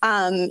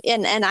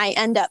I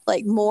end up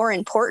like more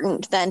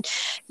important than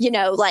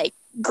like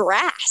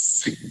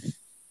grass,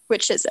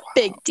 which is a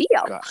big Wow.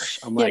 deal. Gosh.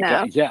 Oh you my know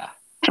God. Yeah.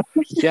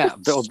 Yeah.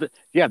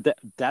 Yeah.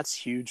 That's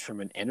huge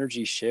from an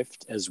energy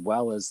shift as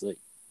well as like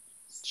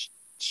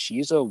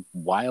she's a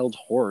wild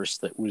horse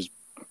that was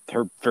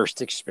her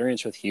first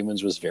experience with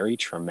humans was very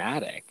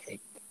traumatic. Like,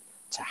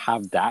 to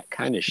have that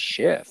kind of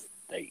shift,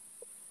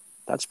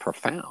 that's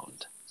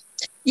profound.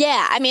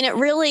 Yeah, I mean, it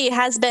really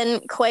has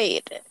been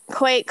quite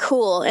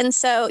cool. And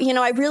so,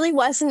 I really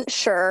wasn't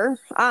sure.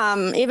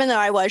 Even though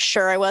I was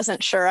sure, I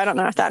wasn't sure. I don't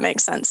know if that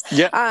makes sense.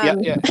 Yeah. Yeah. Um,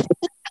 Yeah.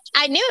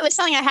 I knew it was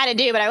something I had to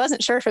do, but I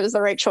wasn't sure if it was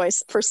the right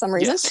choice for some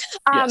reason. Yes.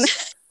 Um,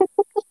 Yes.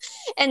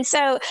 and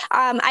so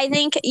I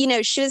think,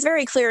 she was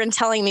very clear in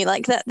telling me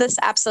like that this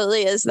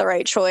absolutely is the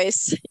right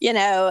choice.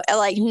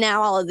 Like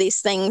now all of these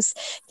things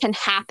can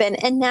happen.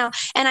 And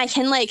I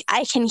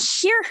can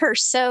hear her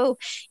so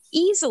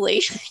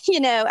easily.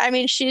 I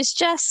mean, she's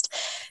just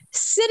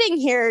sitting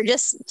here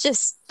just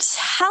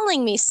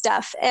telling me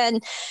stuff,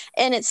 and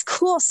it's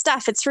cool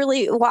stuff. It's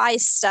really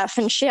wise stuff,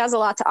 and she has a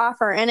lot to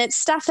offer, and it's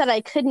stuff that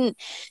I couldn't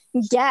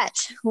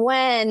get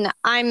when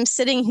I'm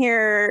sitting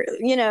here,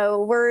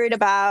 worried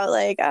about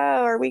like,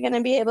 oh, are we going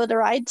to be able to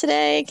ride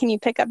today? Can you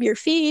pick up your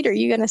feet? Are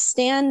you going to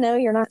stand? No,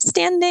 you're not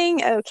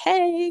standing.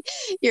 Okay.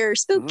 You're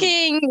Mhm.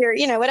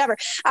 spooking, whatever.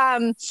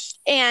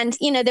 And,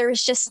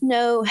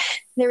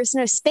 there was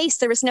no space.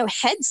 There was no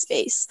head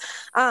space,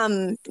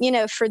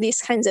 for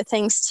these kinds of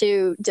things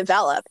to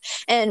develop.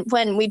 And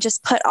when we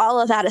just put all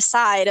of that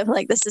aside of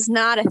like, this is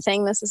not a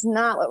thing, this is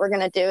not what we're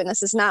going to do, and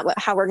this is not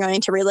how we're going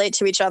to relate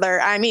to each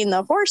other. I mean,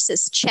 the horse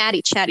is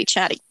chatty, chatty,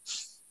 chatty,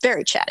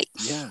 very chatty.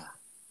 Yeah.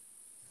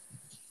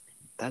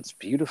 That's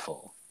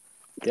beautiful.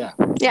 Yeah.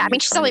 Yeah, I When you're mean,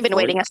 she's trying only to been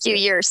force waiting a few it.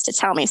 years to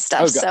tell me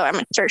stuff, Oh God. so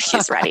I'm sure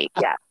she's ready.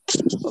 Yeah.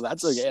 Well,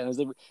 that's okay.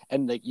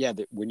 And like, yeah,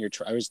 when you're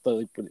trying, I was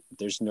like,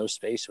 there's no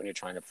space when you're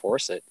trying to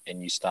force it,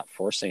 and you stop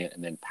forcing it,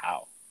 and then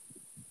pow,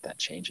 that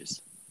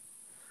changes.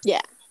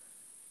 Yeah.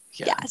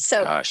 Yeah. Yeah.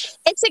 So Gosh.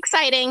 it's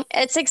exciting.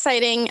 It's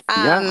exciting.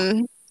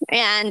 Yeah.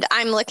 And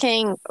I'm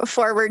looking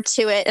forward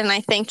to it. And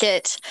I think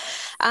it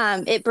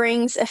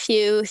brings a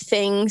few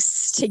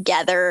things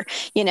together,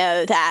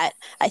 that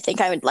I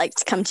think I would like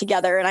to come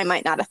together. And I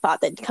might not have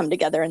thought they'd come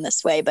together in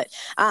this way, but,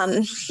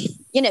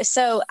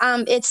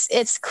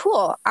 it's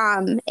cool.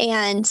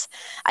 And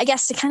I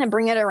guess to kind of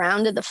bring it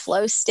around to the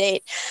flow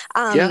state,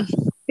 Yeah.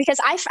 because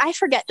I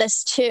forget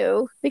this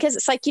too, because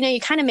it's like, you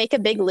kind of make a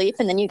big leap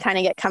and then you kind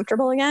of get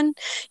comfortable again,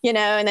 and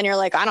then you're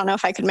like, I don't know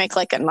if I could make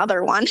like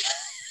another one.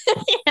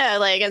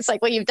 Like it's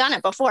like, well, you've done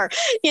it before,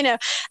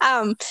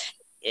 um,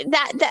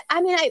 that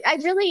I mean, I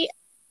really,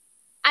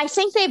 I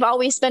think they've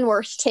always been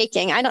worth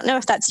taking. I don't know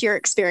if that's your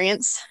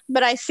experience,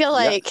 but I feel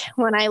Yeah. like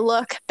when I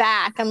look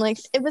back, I'm like,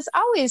 it was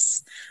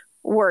always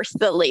worth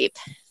the leap,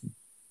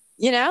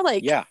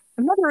 like Yeah.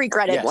 I've never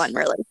regretted Yes. one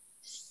really.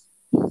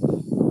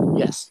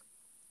 Yes.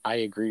 I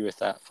agree with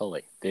that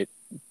fully.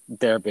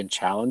 There have been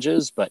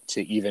challenges, but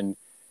to even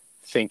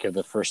think of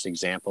the first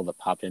example that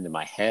popped into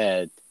my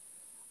head,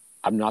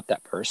 I'm not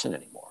that person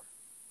anymore.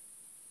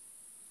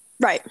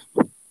 Right.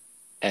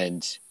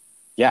 And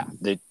yeah,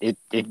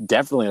 it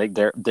definitely, like,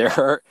 there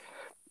are,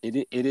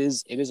 it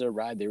is a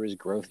ride. There is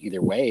growth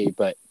either way,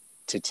 but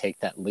to take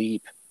that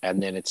leap,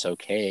 and then it's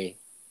okay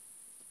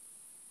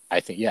I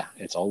think, yeah,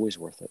 it's always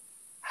worth it.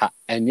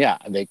 And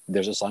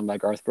there's a song by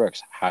Garth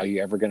Brooks. How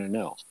you ever going to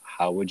know?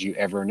 How would you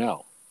ever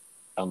know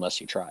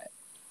unless you try it?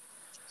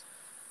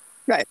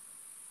 Right.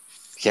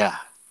 Yeah.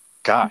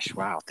 Gosh,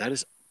 wow. That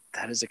is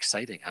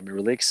exciting. I'm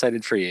really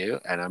excited for you,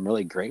 and I'm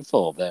really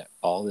grateful that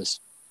all this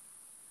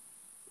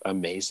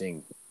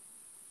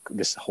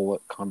whole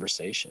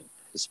conversation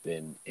has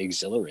been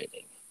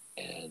exhilarating,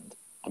 and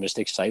I'm just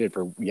excited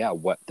for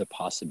what the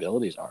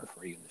possibilities are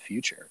for you in the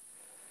future,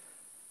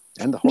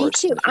 and the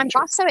horse. Me too. I'm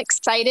also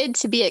excited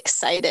to be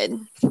excited,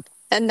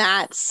 and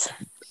that's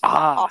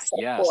also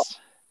yes, cool.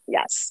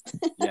 Yes.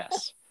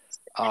 Yes.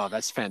 Oh,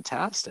 that's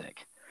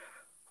fantastic.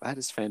 That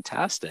is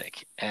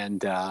fantastic.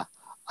 And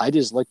I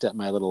just looked at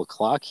my little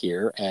clock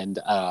here, and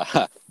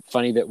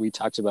funny that we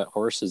talked about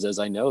horses, as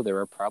I know there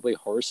are probably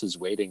horses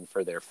waiting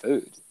for their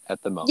food at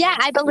the moment. Yeah,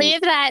 I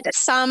believe that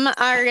some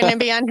are going to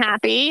be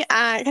unhappy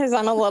because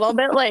I'm a little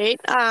bit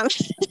late.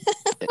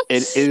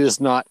 It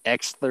is not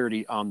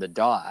X30 on the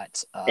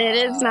dot. It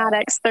is not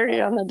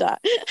X30 on the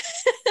dot.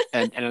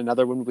 and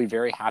another one will be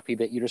very happy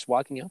that you're just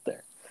walking out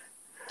there.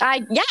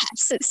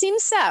 Yes, it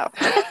seems so.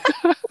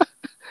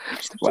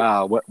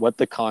 Wow, what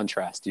the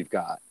contrast you've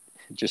got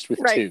just with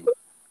two.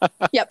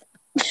 Yep.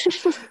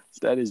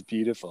 That is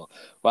beautiful.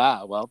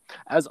 Wow. Well,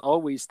 as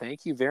always,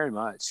 thank you very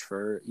much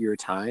for your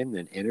time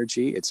and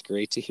energy. It's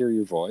great to hear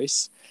your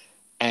voice.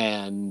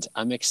 And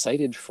I'm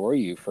excited for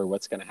you for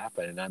what's going to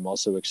happen. And I'm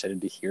also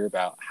excited to hear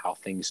about how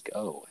things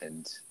go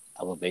and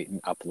elevate and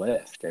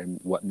uplift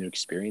and what new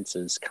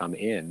experiences come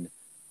in.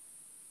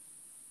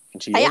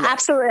 Yeah,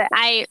 absolutely.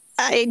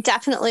 I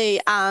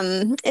definitely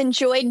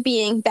enjoyed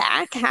being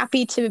back.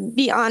 Happy to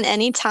be on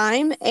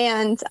anytime.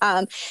 And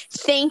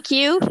thank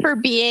you for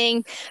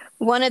being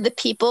one of the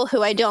people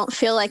who I don't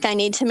feel like I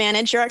need to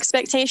manage your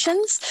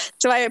expectations.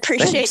 So I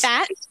appreciate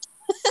that.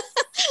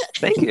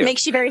 Thank you.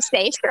 Makes you very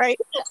safe, right?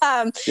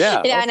 And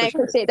I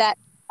appreciate that.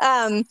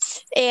 And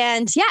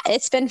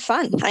it's been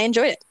fun. I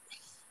enjoyed it.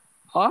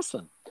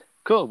 Awesome.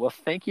 Cool. Well,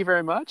 thank you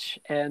very much.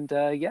 And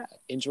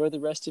enjoy the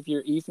rest of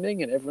your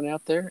evening, and everyone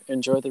out there,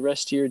 enjoy the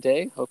rest of your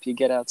day. Hope you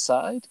get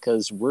outside,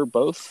 because we're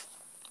both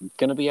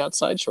going to be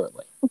outside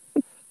shortly.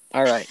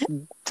 All right.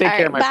 Take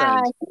care, my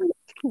friend.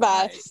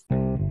 Bye.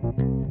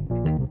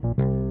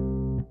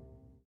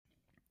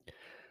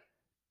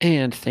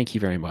 And thank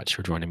you very much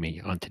for joining me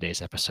on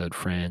today's episode,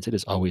 friends. It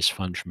is always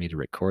fun for me to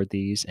record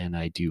these, and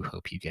I do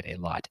hope you get a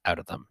lot out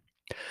of them.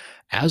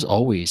 As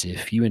always,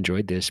 if you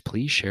enjoyed this,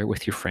 please share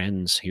with your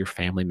friends, your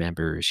family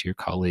members, your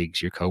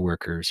colleagues, your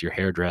coworkers, your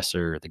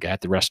hairdresser, the guy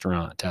at the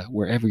restaurant,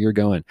 wherever you're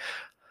going.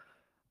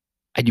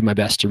 I do my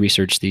best to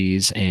research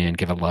these and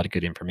give a lot of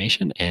good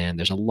information, and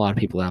there's a lot of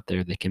people out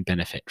there that can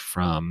benefit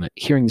from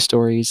hearing the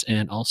stories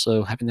and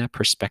also having that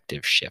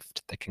perspective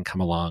shift that can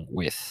come along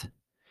with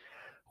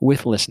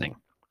listening.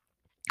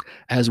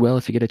 As well,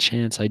 if you get a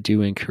chance, I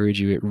do encourage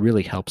you. It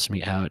really helps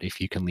me out if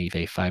you can leave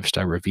a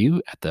 5-star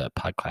review at the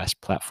podcast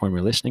platform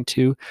you're listening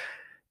to,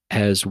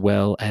 as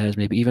well as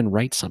maybe even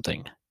write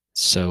something.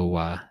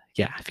 So,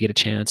 if you get a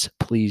chance,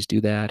 please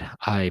do that.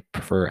 I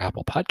prefer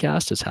Apple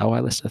Podcasts is how I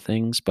listen to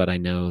things, but I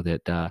know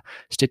that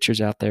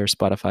Stitcher's out there,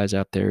 Spotify's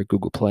out there,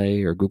 Google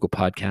Play or Google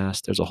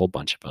Podcast. There's a whole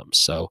bunch of them.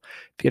 So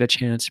if you get a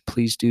chance,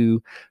 please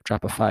do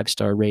drop a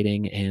 5-star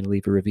rating and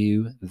leave a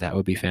review. That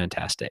would be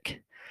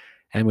fantastic.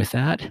 And with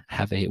that,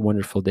 have a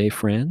wonderful day,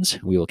 friends.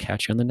 We will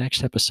catch you on the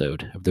next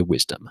episode of The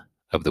Wisdom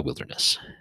of the Wilderness.